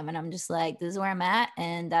uninspired I am. And I'm just like, this is where I'm at.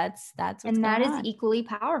 And that's what's going on. And that is equally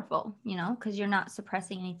powerful, because you're not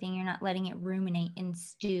suppressing anything. You're not letting it ruminate and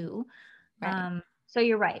stew. Right. So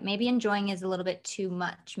you're right. Maybe enjoying is a little bit too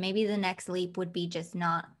much. Maybe the next leap would be just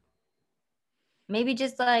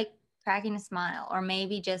like cracking a smile, or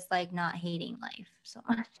maybe just like not hating life so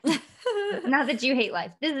much. Not that you hate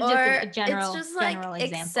life. This is just a general, it's just general like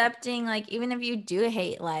example. Accepting, like, even if you do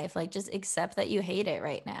hate life, like, just accept that you hate it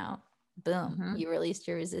right now. Boom, you released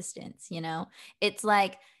your resistance. It's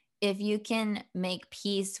like, if you can make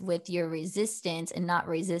peace with your resistance and not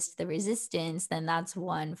resist the resistance, then that's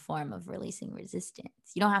one form of releasing resistance.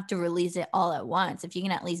 You don't have to release it all at once. If you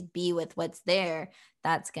can at least be with what's there,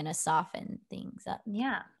 that's going to soften things up.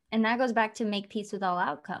 Yeah. And that goes back to make peace with all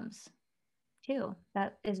outcomes too.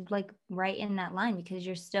 That is like right in that line, because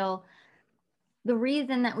the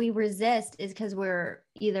reason that we resist is because we're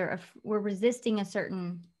resisting a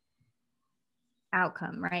certain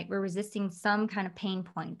outcome, right? We're resisting some kind of pain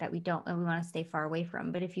point that we want to stay far away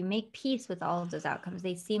from. But if you make peace with all of those outcomes,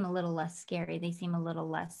 they seem a little less scary. They seem a little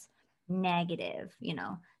less negative,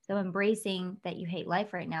 So embracing that you hate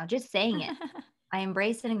life right now, just saying it. I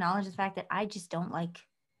embrace and acknowledge the fact that I just don't like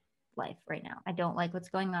life right now. I don't like what's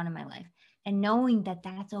going on in my life. And knowing that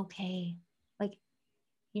that's okay. Like,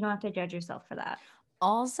 you don't have to judge yourself for that.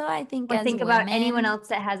 Also, I think, or think about anyone else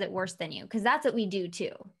that has it worse than you, because that's what we do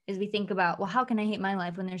too, is we think about, well, how can I hate my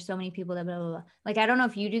life when there's so many people that blah, blah, blah. Like, I don't know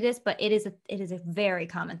if you do this, but it is a very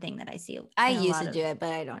common thing that I see. I used to do it, but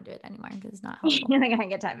I don't do it anymore because it's not helpful. Like, I can't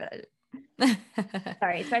get time for that.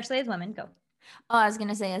 Sorry, especially as women. Go. Oh, I was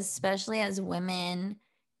gonna say, especially as women,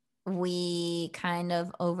 we kind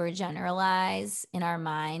of overgeneralize in our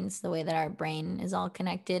minds the way that our brain is all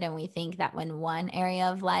connected, and we think that when one area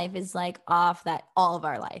of life is like off, that all of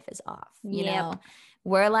our life is off.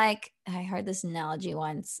 We're like, I heard this analogy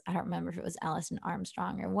once, I don't remember if it was Alison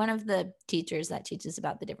Armstrong or one of the teachers that teaches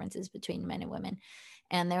about the differences between men and women,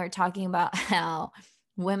 and they were talking about how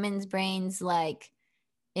women's brains, like,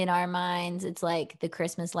 in our minds, it's like the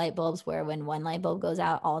Christmas light bulbs, where when one light bulb goes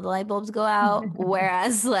out, all the light bulbs go out.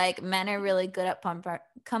 Whereas, like, men are really good at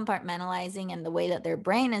compartmentalizing, and the way that their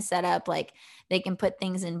brain is set up, like, they can put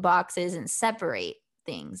things in boxes and separate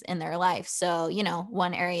things in their life. So,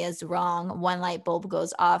 one area is wrong, one light bulb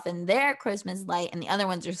goes off in their Christmas light, and the other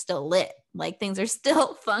ones are still lit. Like, things are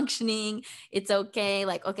still functioning. It's okay.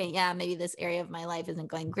 Like, okay, yeah, maybe this area of my life isn't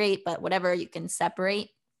going great, but whatever, you can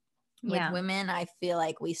separate. With women, I feel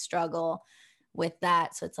like we struggle with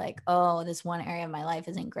that. So it's like, oh, this one area of my life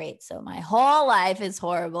isn't great, so my whole life is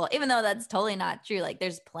horrible, even though that's totally not true. Like,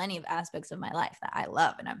 there's plenty of aspects of my life that I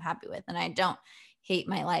love and I'm happy with. And I don't hate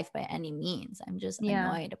my life by any means. I'm just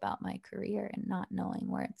annoyed about my career and not knowing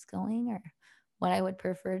where it's going or what I would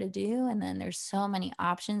prefer to do. And then there's so many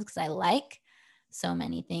options because I like so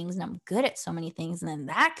many things and I'm good at so many things. And then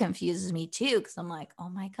that confuses me too, because I'm like, oh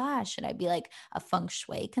my gosh, should I be like a feng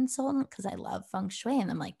shui consultant? Because I love feng shui.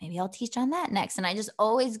 And I'm like, maybe I'll teach on that next. And I just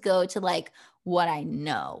always go to like what I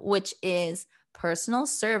know, which is personal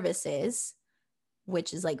services,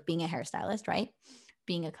 which is like being a hairstylist, right?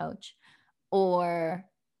 Being a coach, or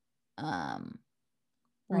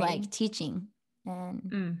like teaching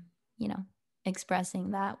and,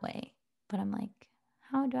 expressing that way. But I'm like,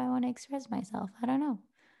 how do I want to express myself? I don't know.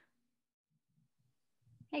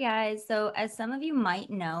 Hey guys. So as some of you might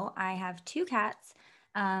know, I have 2 cats.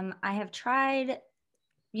 I have tried,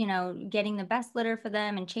 getting the best litter for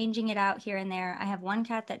them and changing it out here and there. I have one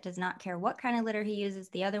cat that does not care what kind of litter he uses.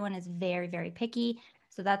 The other one is very, very picky.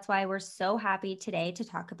 So that's why we're so happy today to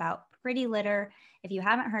talk about Pretty Litter. If you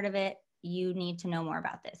haven't heard of it, you need to know more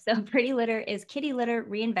about this. So Pretty Litter is kitty litter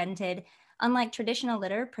reinvented. Unlike traditional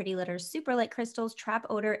litter, Pretty Litter's super light crystals trap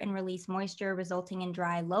odor and release moisture, resulting in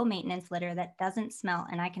dry, low maintenance litter that doesn't smell.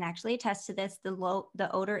 And I can actually attest to this. The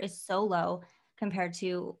odor is so low compared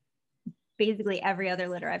to basically every other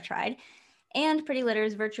litter I've tried. And Pretty Litter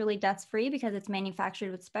is virtually dust-free because it's manufactured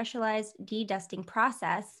with specialized de-dusting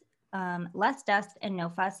process, less dust and no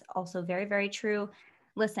fuss. Also very, very true.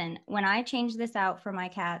 Listen, when I changed this out for my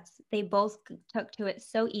cats, they both took to it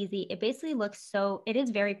so easy. It basically it is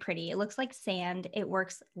very pretty. It looks like sand. It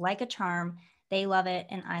works like a charm. They love it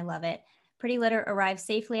and I love it. Pretty Litter arrives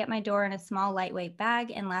safely at my door in a small, lightweight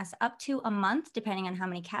bag and lasts up to a month, depending on how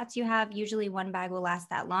many cats you have. Usually one bag will last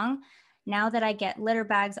that long. Now that I get litter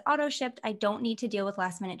bags auto shipped, I don't need to deal with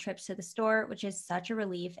last minute trips to the store, which is such a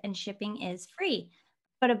relief, and shipping is free.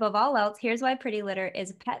 But above all else, here's why Pretty Litter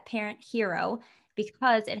is a pet parent hero,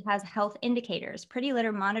 because it has health indicators. Pretty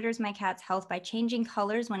Litter monitors my cat's health by changing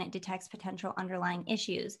colors when it detects potential underlying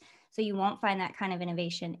issues. So you won't find that kind of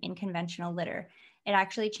innovation in conventional litter. It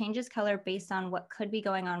actually changes color based on what could be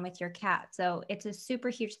going on with your cat. So it's a super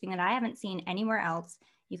huge thing that I haven't seen anywhere else.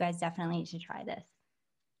 You guys definitely need to try this.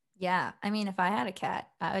 Yeah. I mean, if I had a cat,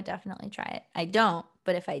 I would definitely try it. I don't,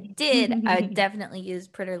 but if I did, I would definitely use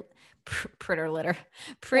Pretty Litter,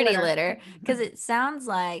 because it sounds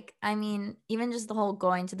like, I mean, even just the whole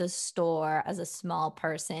going to the store as a small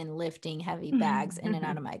person, lifting heavy bags in and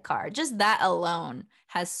out of my car, just that alone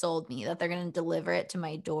has sold me that they're going to deliver it to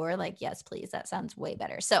my door. Like, yes, please. That sounds way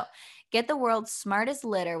better. So get the world's smartest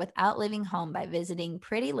litter without leaving home by visiting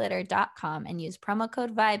prettylitter.com and use promo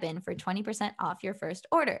code VIBIN for 20% off your first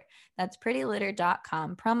order. That's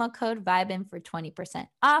prettylitter.com, promo code VIBIN for 20%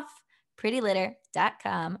 off.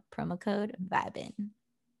 prettylitter.com, promo code VIBIN.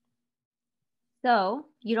 So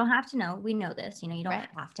you don't have to know. We know this. You know, you don't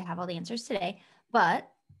have to have all the answers today.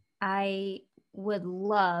 But I would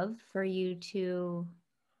love for you to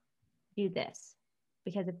do this.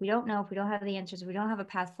 Because if we don't know, if we don't have the answers, if we don't have a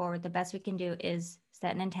path forward, the best we can do is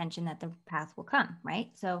set an intention that the path will come, right?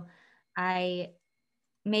 So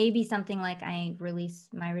maybe something like I release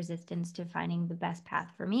my resistance to finding the best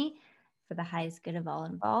path for me, for the highest good of all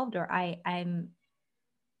involved, or I'm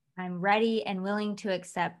ready and willing to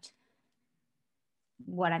accept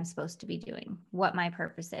what I'm supposed to be doing, what my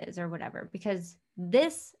purpose is, or whatever. Because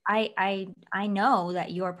this, I know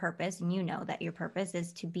that your purpose, and you know that your purpose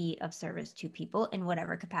is to be of service to people in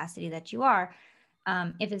whatever capacity that you are.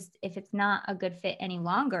 If it's not a good fit any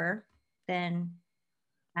longer, then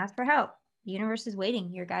ask for help. The universe is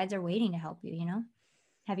waiting. Your guides are waiting to help you, you know?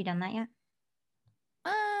 Have you done that yet?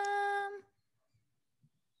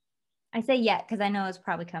 I say yet because I know it's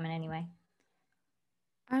probably coming anyway.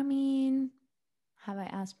 I mean, have I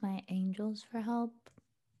asked my angels for help?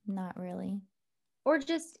 Not really. Or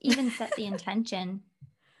just even set the intention,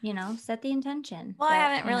 you know, set the intention. Well, I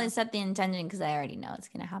haven't really set the intention because I already know it's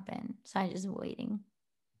going to happen. So I'm just waiting.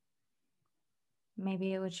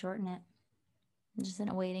 Maybe it would shorten it. I'm just in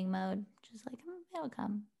a waiting mode. Just like, it'll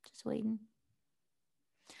come. Just waiting.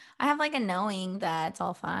 I have like a knowing that it's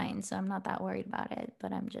all fine. So I'm not that worried about it.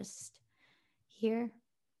 But I'm just here.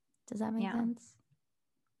 Does that make sense?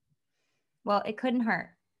 Well, it couldn't hurt.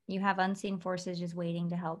 You have unseen forces just waiting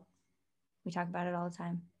to help. We talk about it all the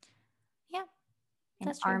time. Yeah.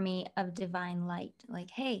 An army of divine light. Like,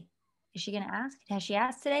 hey, is she going to ask? Has she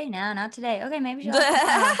asked today? No, not today. Okay, maybe she'll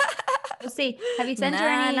ask. We'll see. Have you sent her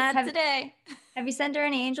any? Not today. Have you sent her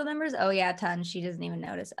any angel numbers? Oh yeah, tons. She doesn't even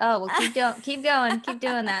notice. Oh well, keep going, keep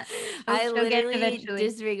doing that. I literally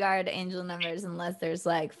disregard angel numbers unless there's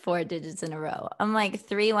like 4 digits in a row. I'm like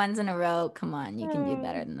 3 ones in a row. Come on, you can do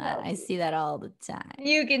better than that. I see that all the time.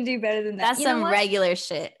 You can do better than that. That's some regular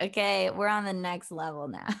shit. Okay, we're on the next level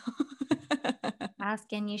now. Ask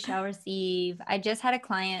and you shall receive. I just had a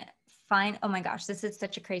client find. Oh my gosh, this is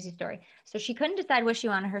such a crazy story. So she couldn't decide what she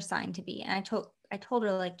wanted her sign to be, and I told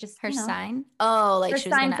her like just her sign. Oh, like she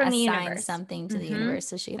was going to assign universe. Something to the universe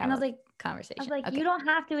so she could have a conversation. I was like, you don't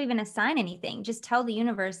have to even assign anything. Just tell the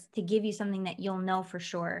universe to give you something that you'll know for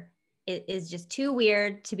sure. It is just too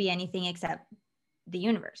weird to be anything except the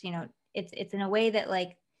universe. You know, it's in a way that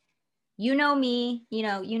like, you know me, you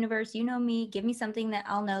know, universe, you know me. Give me something that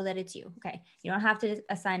I'll know that it's you. Okay, you don't have to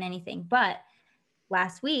assign anything. But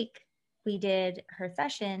last week we did her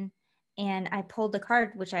session. And I pulled the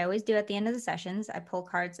card, which I always do at the end of the sessions. I pull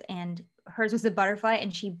cards and hers was a butterfly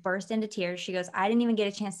and she burst into tears. She goes, I didn't even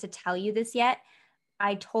get a chance to tell you this yet.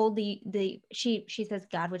 I told she says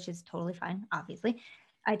God, which is totally fine, obviously.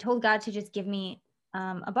 I told God to just give me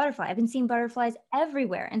a butterfly. I've been seeing butterflies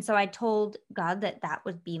everywhere. And so I told God that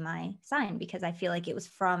would be my sign because I feel like it was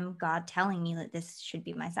from God telling me that this should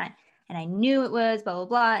be my sign. And I knew it was blah, blah,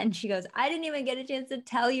 blah. And she goes, I didn't even get a chance to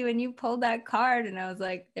tell you. And you pulled that card. And I was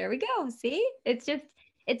like, there we go. See, it's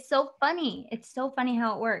so funny. It's so funny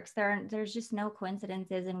how it works. There's just no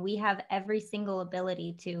coincidences. And we have every single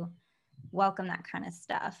ability to welcome that kind of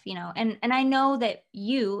stuff, you know? And I know that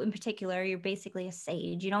you in particular, you're basically a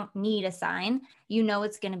sage. You don't need a sign. You know,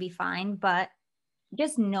 it's going to be fine, but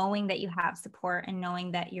just knowing that you have support and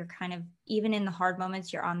knowing that you're kind of, even in the hard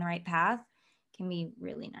moments, you're on the right path can be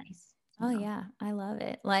really nice. Oh yeah, I love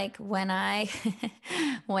it. Like when I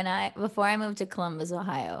before I moved to Columbus,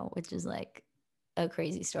 Ohio, which is like a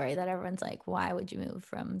crazy story that everyone's like, why would you move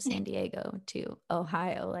from San Diego to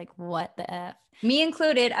Ohio? Like what the F? Me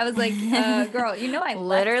included. I was like, girl, you know I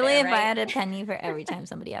literally left there, if right? I had a penny for every time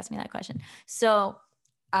somebody asked me that question. So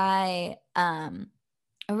I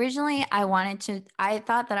originally I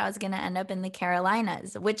thought that I was going to end up in the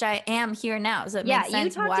Carolinas, which I am here now. So it makes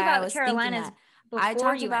sense you talked why about I was Carolinas thinking that. I before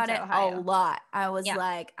talked you about went it to a Ohio. lot. I was Yeah.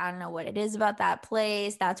 like, I don't know what it is about that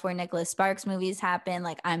place. That's where Nicholas Sparks movies happen.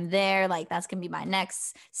 Like I'm there. Like that's going to be my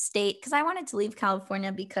next state. Because I wanted to leave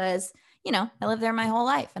California because, you know, I lived there my whole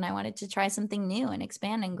life and I wanted to try something new and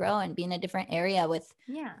expand and grow and be in a different area with,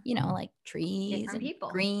 you know, like trees Different and people.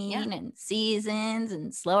 green and seasons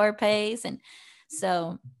and slower pace. And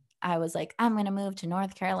so I was like, I'm going to move to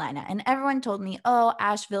North Carolina. And everyone told me, oh,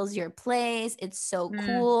 Asheville's your place. It's so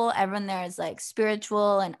cool. Everyone there is like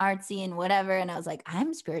spiritual and artsy and whatever. And I was like,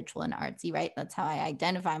 I'm spiritual and artsy, right? That's how I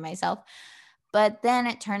identify myself. But then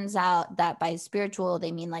it turns out that by spiritual,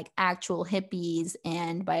 they mean like actual hippies.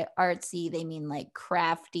 And by artsy, they mean like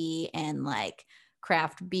crafty, and like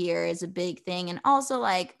craft beer is a big thing. And also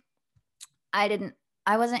like,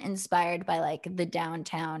 I wasn't inspired by like the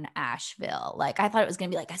downtown Asheville. Like I thought it was going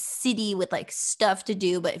to be like a city with like stuff to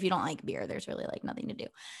do, but if you don't like beer, there's really like nothing to do.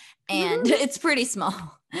 And it's pretty small.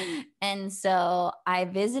 And so I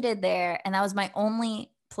visited there, and that was my only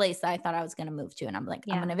place that I thought I was going to move to. And I'm like,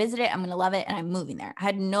 I'm going to visit it. I'm going to love it. And I'm moving there. I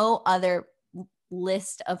had no other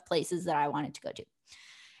list of places that I wanted to go to.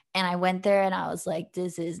 And I went there and I was like,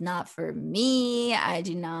 this is not for me. I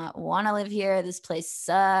do not want to live here. This place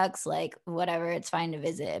sucks. Like, whatever, it's fine to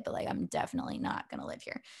visit, but like, I'm definitely not going to live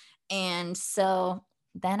here. And so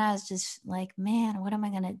then I was just like, man, what am I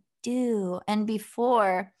going to do? And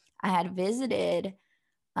before I had visited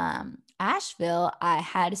Asheville, I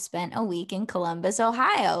had spent a week in Columbus,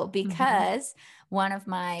 Ohio, because one of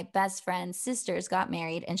my best friend's sisters got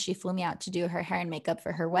married and she flew me out to do her hair and makeup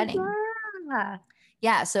for her wedding.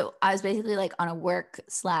 Yeah, so I was basically like on a work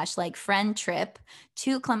 / like friend trip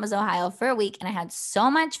to Columbus, Ohio for a week, and I had so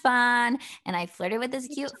much fun. And I flirted with this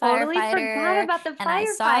cute firefighter. Forgot about the firefighter. And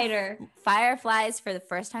I saw fireflies for the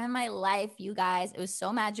first time in my life, you guys. It was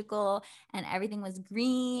so magical, and everything was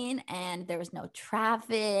green, and there was no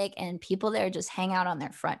traffic, and people there just hang out on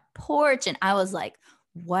their front porch. And I was like,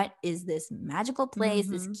 what is this magical place?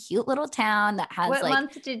 This cute little town that has What like.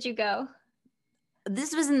 month did you go?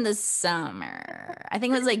 This was in the summer. I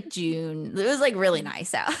think it was like June. It was like really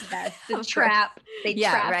nice out. That's the trap. They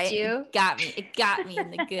trapped you. It got me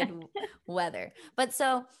in the good weather. But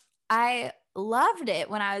so I loved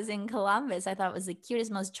it when I was in Columbus. I thought it was the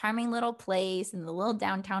cutest, most charming little place, and the little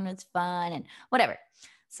downtown was fun and whatever.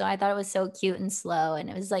 So I thought it was so cute and slow,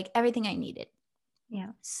 and it was like everything I needed.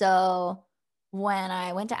 Yeah. So when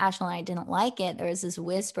I went to Asheville and I didn't like it, there was this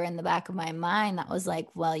whisper in the back of my mind that was like,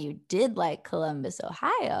 well, you did like Columbus,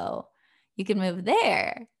 Ohio. You can move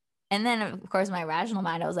there. And then, of course, my rational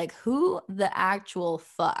mind, I was like, who the actual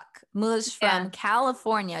fuck moves from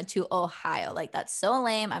California to Ohio? Like, that's so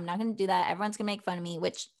lame. I'm not going to do that. Everyone's going to make fun of me,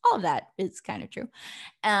 which all of that is kind of true.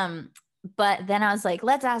 But then I was like,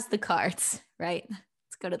 let's ask the cards, right?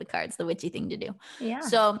 Let's go to the cards, the witchy thing to do. Yeah.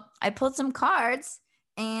 So I pulled some cards.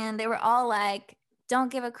 And they were all like,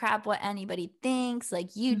 don't give a crap what anybody thinks.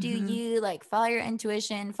 Like, you do you, like, follow your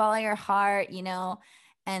intuition, follow your heart, you know?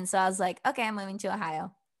 And so I was like, okay, I'm moving to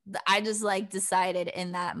Ohio. I just like decided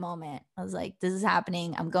in that moment, I was like, this is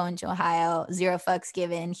happening. I'm going to Ohio, 0 fucks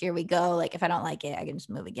given. Here we go. Like, if I don't like it, I can just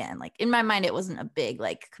move again. Like, in my mind, it wasn't a big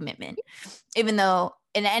like commitment, even though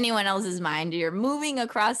in anyone else's mind, you're moving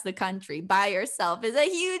across the country by yourself is a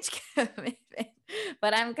huge commitment.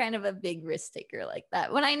 But I'm kind of a big risk taker like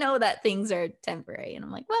that when I know that things are temporary, and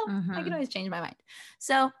I'm like, well, I can always change my mind.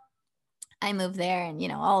 So I moved there, and, you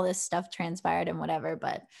know, all this stuff transpired and whatever,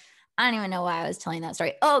 but I don't even know why I was telling that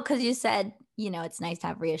story. Oh, because you said, you know, it's nice to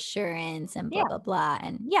have reassurance and blah, blah, blah.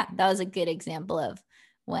 And yeah, that was a good example of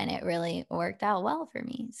when it really worked out well for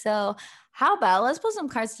me. So how about let's pull some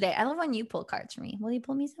cards today. I love when you pull cards for me. Will you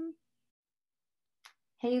pull me some?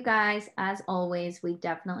 Hey, you guys, as always, we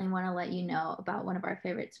definitely want to let you know about one of our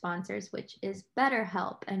favorite sponsors, which is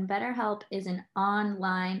BetterHelp. And BetterHelp is an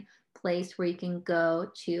online place where you can go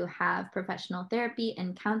to have professional therapy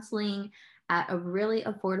and counseling at a really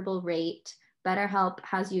affordable rate. BetterHelp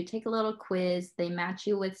has you take a little quiz. They match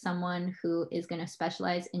you with someone who is going to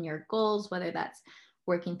specialize in your goals, whether that's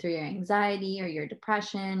working through your anxiety or your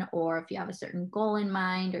depression, or if you have a certain goal in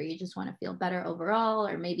mind, or you just want to feel better overall,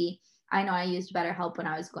 or maybe I know I used BetterHelp when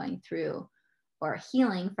I was going through or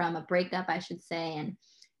healing from a breakup, I should say. And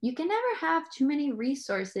you can never have too many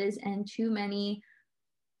resources and too many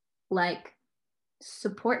like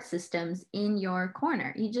support systems in your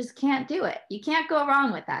corner. You just can't do it. You can't go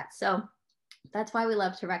wrong with that. So that's why we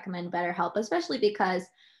love to recommend BetterHelp, especially because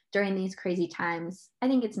during these crazy times, I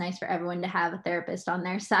think it's nice for everyone to have a therapist on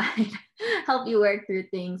their side, help you work through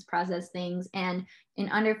things, process things. And in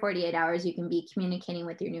under 48 hours, you can be communicating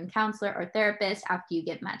with your new counselor or therapist after you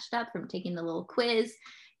get matched up from taking the little quiz.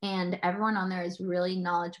 And everyone on there is really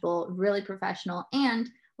knowledgeable, really professional. And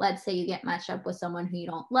let's say you get matched up with someone who you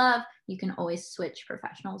don't love, you can always switch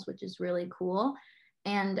professionals, which is really cool.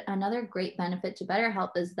 And another great benefit to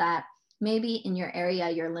BetterHelp is that maybe in your area,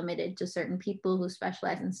 you're limited to certain people who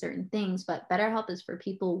specialize in certain things, but BetterHelp is for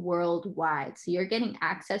people worldwide. So you're getting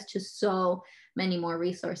access to so many more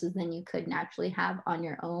resources than you could naturally have on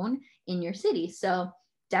your own in your city. So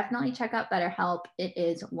definitely check out BetterHelp. It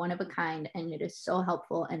is one of a kind, and it is so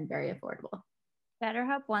helpful and very affordable.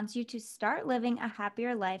 BetterHelp wants you to start living a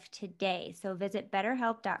happier life today. So visit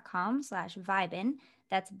betterhelp.com/vibin.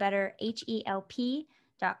 That's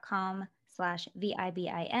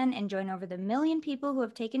betterhelp.com/VIBIN and join over the 1 million people who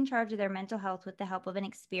have taken charge of their mental health with the help of an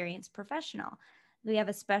experienced professional. We have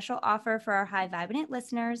a special offer for our High Vibinant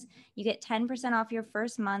listeners. You get 10% off your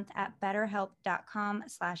first month at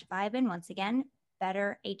betterhelp.com/vibin. Once again,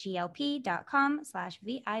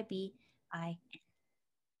 betterhelp.com/VIBIN.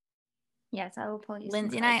 Yes, I will pull you.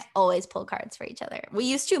 Lindsay and I always pull cards for each other. We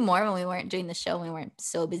used to more when we weren't doing the show. We weren't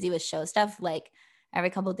so busy with show stuff. Like every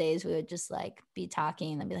couple of days, we would just like be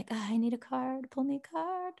talking and then be like, oh, I need a card. Pull me a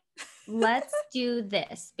card. Let's do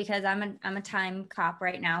this because I'm a time cop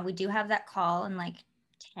right now. We do have that call in like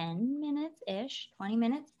 10 minutes ish, 20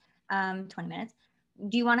 minutes. 20 minutes.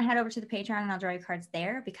 Do you want to head over to the Patreon and I'll draw your cards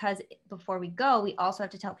there? Because before we go, we also have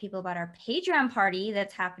to tell people about our Patreon party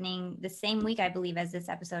that's happening the same week, I believe, as this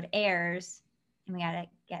episode airs. And we got to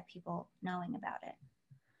get people knowing about it.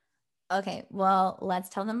 Okay, well, let's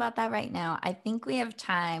tell them about that right now. I think we have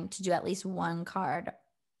time to do at least one card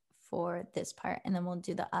for this part, and then we'll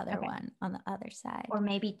do the other one on the other side. Or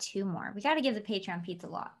maybe two more. We got to give the Patreon peeps a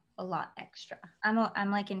lot extra.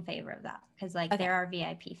 I'm like in favor of that because like they're our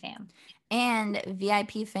VIP fam. And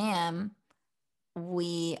VIP fam,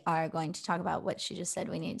 we are going to talk about what she just said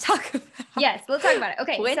we need to talk about. Yes, let's talk about it.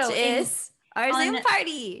 Okay, which is our Zoom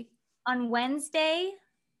party. On Wednesday,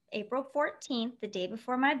 April 14th, the day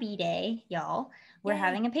before my B-Day, y'all, we're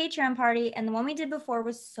having a Patreon party. And the one we did before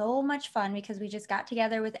was so much fun because we just got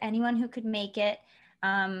together with anyone who could make it.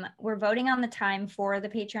 We're voting on the time for the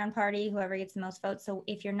Patreon party, whoever gets the most votes. So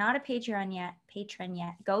if you're not a patron yet,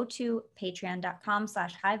 go to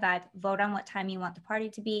patreon.com/highvibe, vote on what time you want the party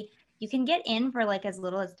to be. You can get in for like as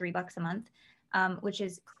little as $3 a month, which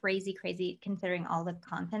is crazy considering all the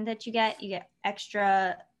content that you get. You get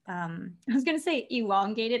extra, I was going to say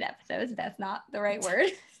elongated episodes. That's not the right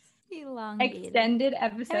word. Elongated. Extended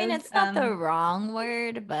episodes. I mean, it's not the wrong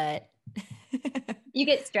word, but you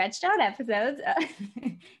get stretched out episodes,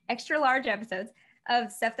 extra large episodes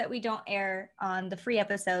of stuff that we don't air on the free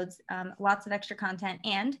episodes, lots of extra content,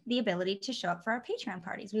 and the ability to show up for our Patreon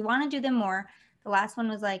parties. We want to do them more. The last one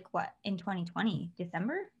was like, what, in 2020,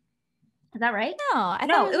 December? Is that right? No, I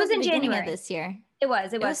thought it was in January of this year. It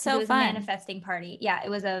was so fun. A manifesting party. Yeah, it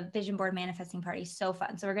was a vision board manifesting party. So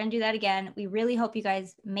fun. So we're going to do that again. We really hope you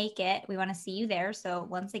guys make it. We want to see you there. So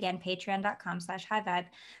once again, patreon.com/highvibe.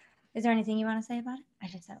 Is there anything you want to say about it? I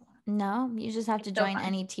just said a lot. No, you just have to join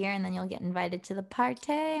any tier and then you'll get invited to the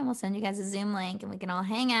party and we'll send you guys a Zoom link and we can all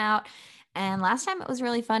hang out. And last time it was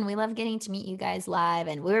really fun. We loved getting to meet you guys live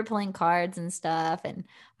and we were pulling cards and stuff and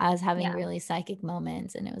I was having really psychic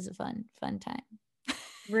moments and it was a fun time.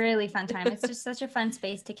 Really fun time. It's just such a fun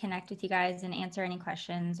space to connect with you guys and answer any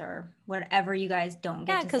questions or whatever you guys don't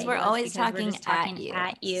get to say. Because we're always talking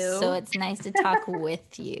at you. So it's nice to talk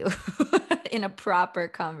with you in a proper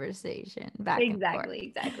conversation back and forth.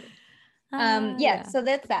 Exactly. So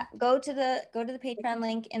that's that. Go to the Patreon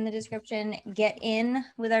link in the description, get in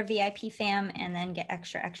with our VIP fam, and then get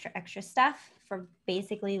extra stuff for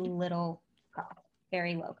basically little cost,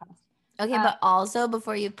 very low cost. Okay, but also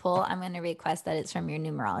before you pull, I'm going to request that it's from your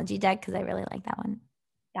numerology deck because I really like that one.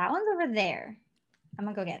 That one's over there. I'm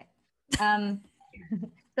going to go get it.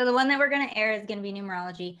 So the one that we're going to air is going to be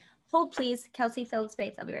numerology. Hold, please. Kelsey, fill the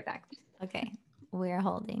space. I'll be right back. Okay, we're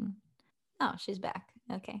holding. Oh, she's back.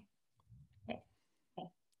 Okay.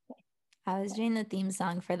 I was doing the theme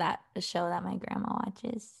song for the show that my grandma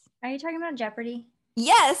watches. Are you talking about Jeopardy?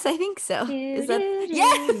 Yes, I think so. Is that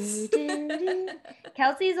yes?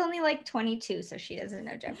 Kelsey's only like 22, so she doesn't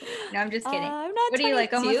know Jeopardy. No, I'm just kidding. I'm not. What are you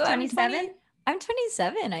like? 22. Almost I'm 27? I'm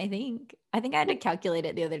 27. I think. I had to calculate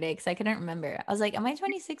it the other day because I couldn't remember. I was like, "Am I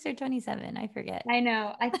 26 or 27?" I forget. I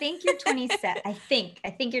know. I think you're 27. I think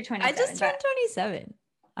you're 27. I just turned 27.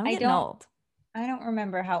 I'm getting old. I don't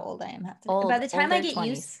remember how old I am. Old, by the time I get 20s.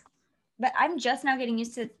 used, but I'm just now getting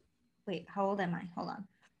used to. Wait, how old am I? Hold on.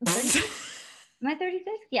 Am I 36?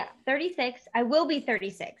 Yeah, 36. I will be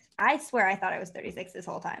 36. I swear I thought I was 36 this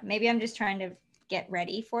whole time. Maybe I'm just trying to get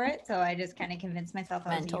ready for it. So I just kind of convinced myself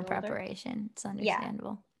I was mental preparation. It's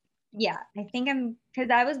understandable. Yeah, I think because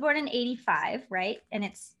I was born in 85, right? And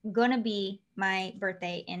it's going to be my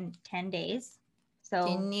birthday in 10 days. So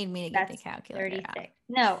do you need me to get the calculator 36. out?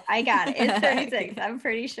 No, I got it. It's 36. I'm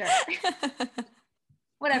pretty sure.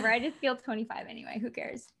 Whatever. I just feel 25 anyway. Who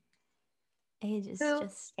cares? Age is Who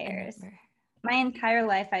just cares? a number. My entire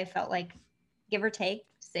life, I felt like, give or take,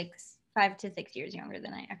 5 to 6 years younger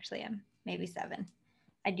than I actually am. Maybe 7.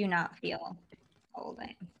 I do not feel how old I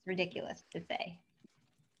am. It's ridiculous to say.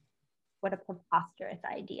 What a preposterous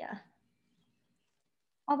idea.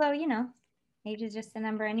 Although, age is just a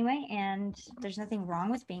number anyway, and there's nothing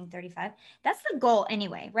wrong with being 35. That's the goal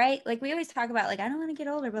anyway, right? Like, we always talk about, like, I don't want to get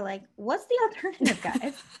older, but, like, what's the alternative,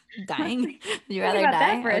 guys? Dying? Would you Think rather about die?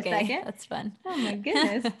 that for a second. That's fun. Oh, my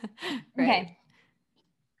goodness. Right. Okay.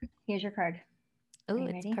 Here's your card. Oh, you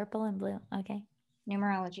it's ready? purple and blue. Okay.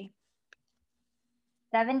 Numerology.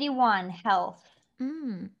 71, health.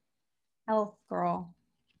 Health, girl.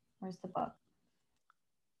 Where's the book?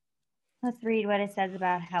 Let's read what it says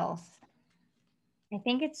about health. I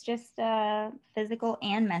think it's just physical,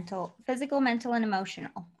 mental, and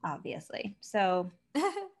emotional, obviously. So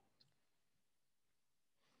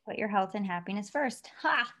put your health and happiness first.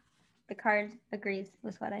 Ha! The card agrees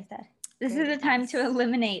with what I said. This is a time to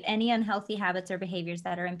eliminate any unhealthy habits or behaviors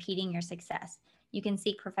that are impeding your success. You can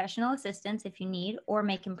seek professional assistance if you need, or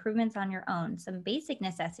make improvements on your own. Some basic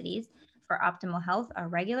necessities for optimal health are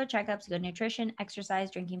regular checkups, good nutrition,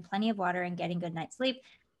 exercise, drinking plenty of water, and getting good night's sleep.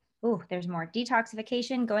 Ooh, there's more.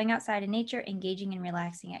 Detoxification, going outside in nature, engaging in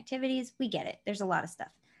relaxing activities. We get it. There's a lot of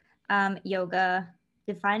stuff. Yoga,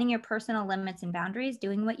 defining your personal limits and boundaries,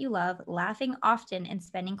 doing what you love, laughing often, and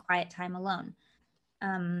spending quiet time alone.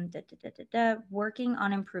 Working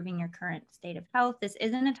on improving your current state of health. This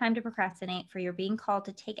isn't a time to procrastinate, for you're being called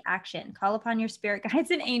to take action. Call upon your spirit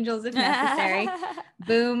guides and angels if necessary.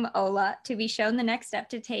 Boom, Ola, to be shown the next step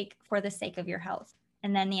to take for the sake of your health.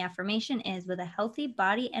 And then the affirmation is, with a healthy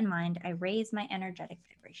body and mind, I raise my energetic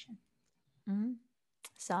vibration.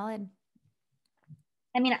 Solid.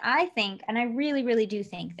 I mean, I think, and I really, really do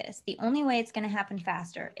think this, the only way it's going to happen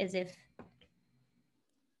faster is if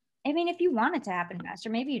you want it to happen faster,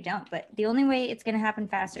 maybe you don't, but the only way it's going to happen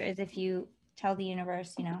faster is if you tell the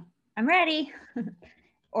universe, I'm ready.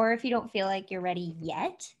 Or if you don't feel like you're ready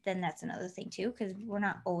yet, then that's another thing too, because we're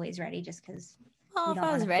not always ready just because. Well, if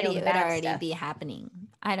I was ready, it would already be happening.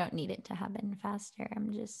 I don't need it to happen faster.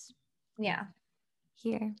 I'm just here.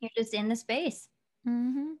 You're just in the space.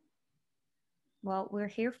 Mm-hmm. Well, we're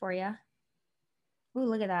here for you. Ooh,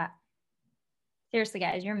 look at that. Seriously,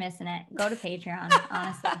 guys, you're missing it. Go to Patreon,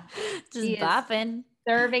 honestly. Just bopping.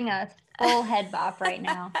 Serving a full head bop right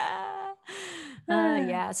now.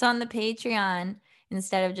 Yeah. So on the Patreon,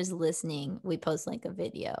 instead of just listening, we post like a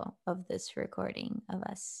video of this recording of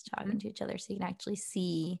us talking to each other, so you can actually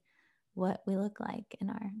see what we look like in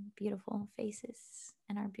our beautiful faces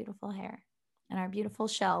and our beautiful hair and our beautiful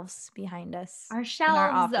shelves behind us. Our shelves. Our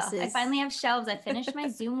offices. I finally have shelves. I finished my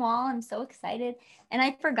Zoom wall. I'm so excited. And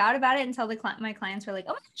I forgot about it until my clients were like,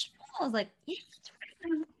 oh my gosh. I was like, yeah,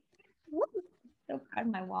 so proud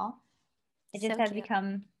of my wall. It just has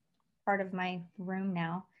become part of my room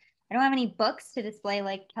now. I don't have any books to display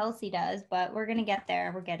like Kelsey does, but we're going to get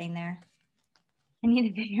there. We're getting there. I need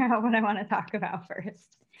to figure out what I want to talk about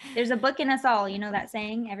first. There's a book in us all. You know that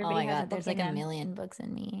saying? Everybody has a book. There's like a million books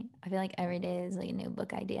in me. I feel like every day is like a new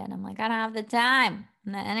book idea. And I'm like, I don't have the time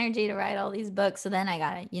and the energy to write all these books. So then I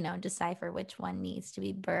got to, decipher which one needs to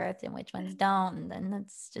be birthed and which ones don't. And then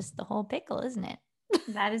that's just the whole pickle, isn't it?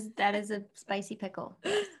 That is a spicy pickle.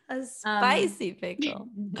 A spicy pickle.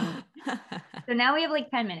 So now we have like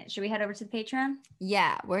 10 minutes. Should we head over to the Patreon?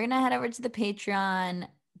 Yeah, we're going to head over to the Patreon.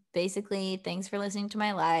 Basically, thanks for listening to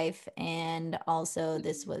my life. And also,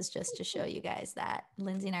 this was just to show you guys that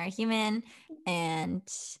Lindsay and I are human. And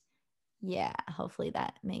yeah, hopefully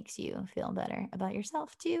that makes you feel better about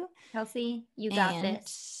yourself too. Kelsey, you got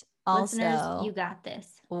this. Also, listeners, you got this.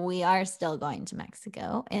 We are still going to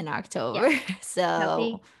Mexico in October. Yeah. So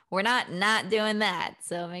Kelsey, We're not doing that.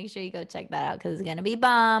 So make sure you go check that out because it's going to be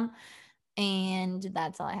bomb. And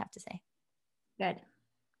that's all I have to say. Good.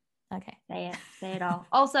 Okay. Say it all.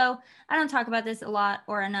 Also, I don't talk about this a lot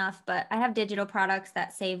or enough, but I have digital products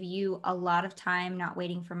that save you a lot of time not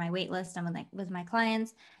waiting for my wait list and with my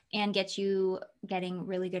clients, and get you getting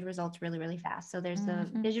really good results really, really fast. So there's the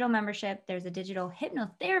digital membership. There's a digital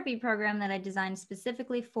hypnotherapy program that I designed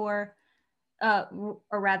specifically for, or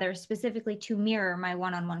rather specifically to mirror my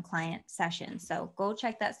one-on-one client sessions. So go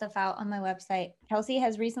check that stuff out on my website. Kelsey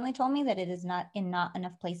has recently told me that it is not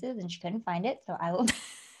enough places and she couldn't find it. So I will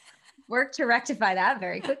work to rectify that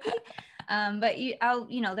very quickly. But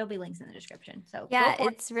there'll be links in the description. So yeah,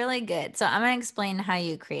 it's really good. So I'm going to explain how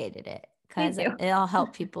you created it because it'll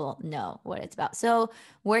help people know what it's about. So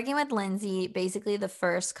working with Lindsay, basically the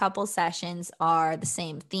first couple sessions are the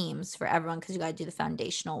same themes for everyone because you got to do the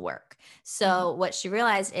foundational work. So what she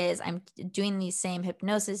realized is I'm doing these same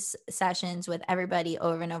hypnosis sessions with everybody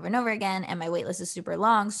over and over and over again, and my wait list is super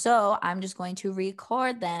long. So I'm just going to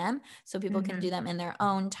record them so people can do them in their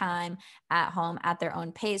own time at home at their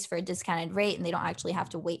own pace for a discounted rate, and they don't actually have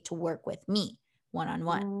to wait to work with me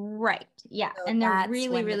one-on-one. Right. Yeah. So and they're that's really,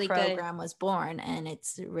 when really the program was born, and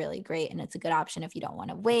it's really great. And it's a good option if you don't want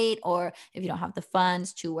to wait, or if you don't have the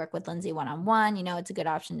funds to work with Lindsay one-on-one, it's a good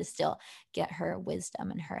option to still get her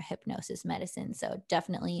wisdom and her hypnosis medicine. So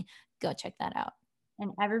definitely go check that out.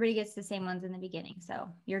 And everybody gets the same ones in the beginning. So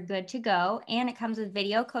you're good to go. And it comes with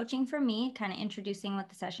video coaching from me, kind of introducing what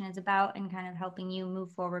the session is about and kind of helping you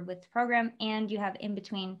move forward with the program. And you have in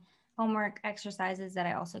between homework exercises that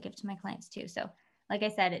I also give to my clients too. So like I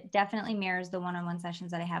said, it definitely mirrors the one-on-one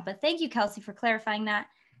sessions that I have. But thank you, Kelsey, for clarifying that,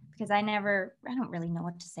 because I don't really know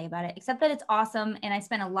what to say about it, except that it's awesome. And I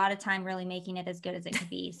spent a lot of time really making it as good as it could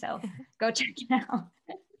be. So go check it out.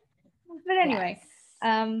 But anyway,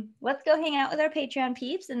 let's go hang out with our Patreon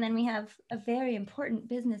peeps. And then we have a very important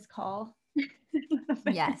business call.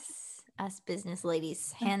 Yes, us business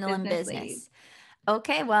ladies handling business.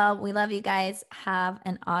 Okay, well, we love you guys. Have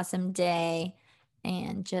an awesome day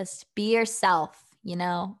and just be yourself.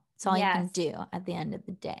 It's all you can do at the end of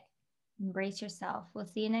the day. Embrace yourself. We'll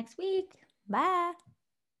see you next week. Bye.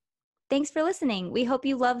 Thanks for listening. We hope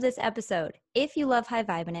you love this episode. If you love High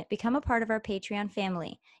Vibin' It, become a part of our Patreon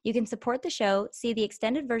family. You can support the show, see the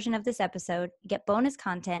extended version of this episode, get bonus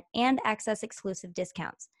content, and access exclusive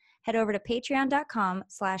discounts. Head over to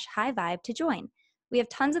patreon.com/highvibe to join. We have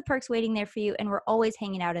tons of perks waiting there for you, and we're always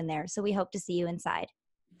hanging out in there, so we hope to see you inside.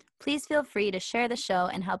 Please feel free to share the show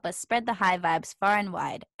and help us spread the high vibes far and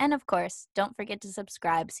wide. And of course, don't forget to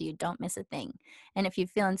subscribe so you don't miss a thing. And if you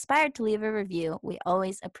feel inspired to leave a review, we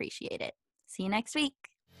always appreciate it. See you next week.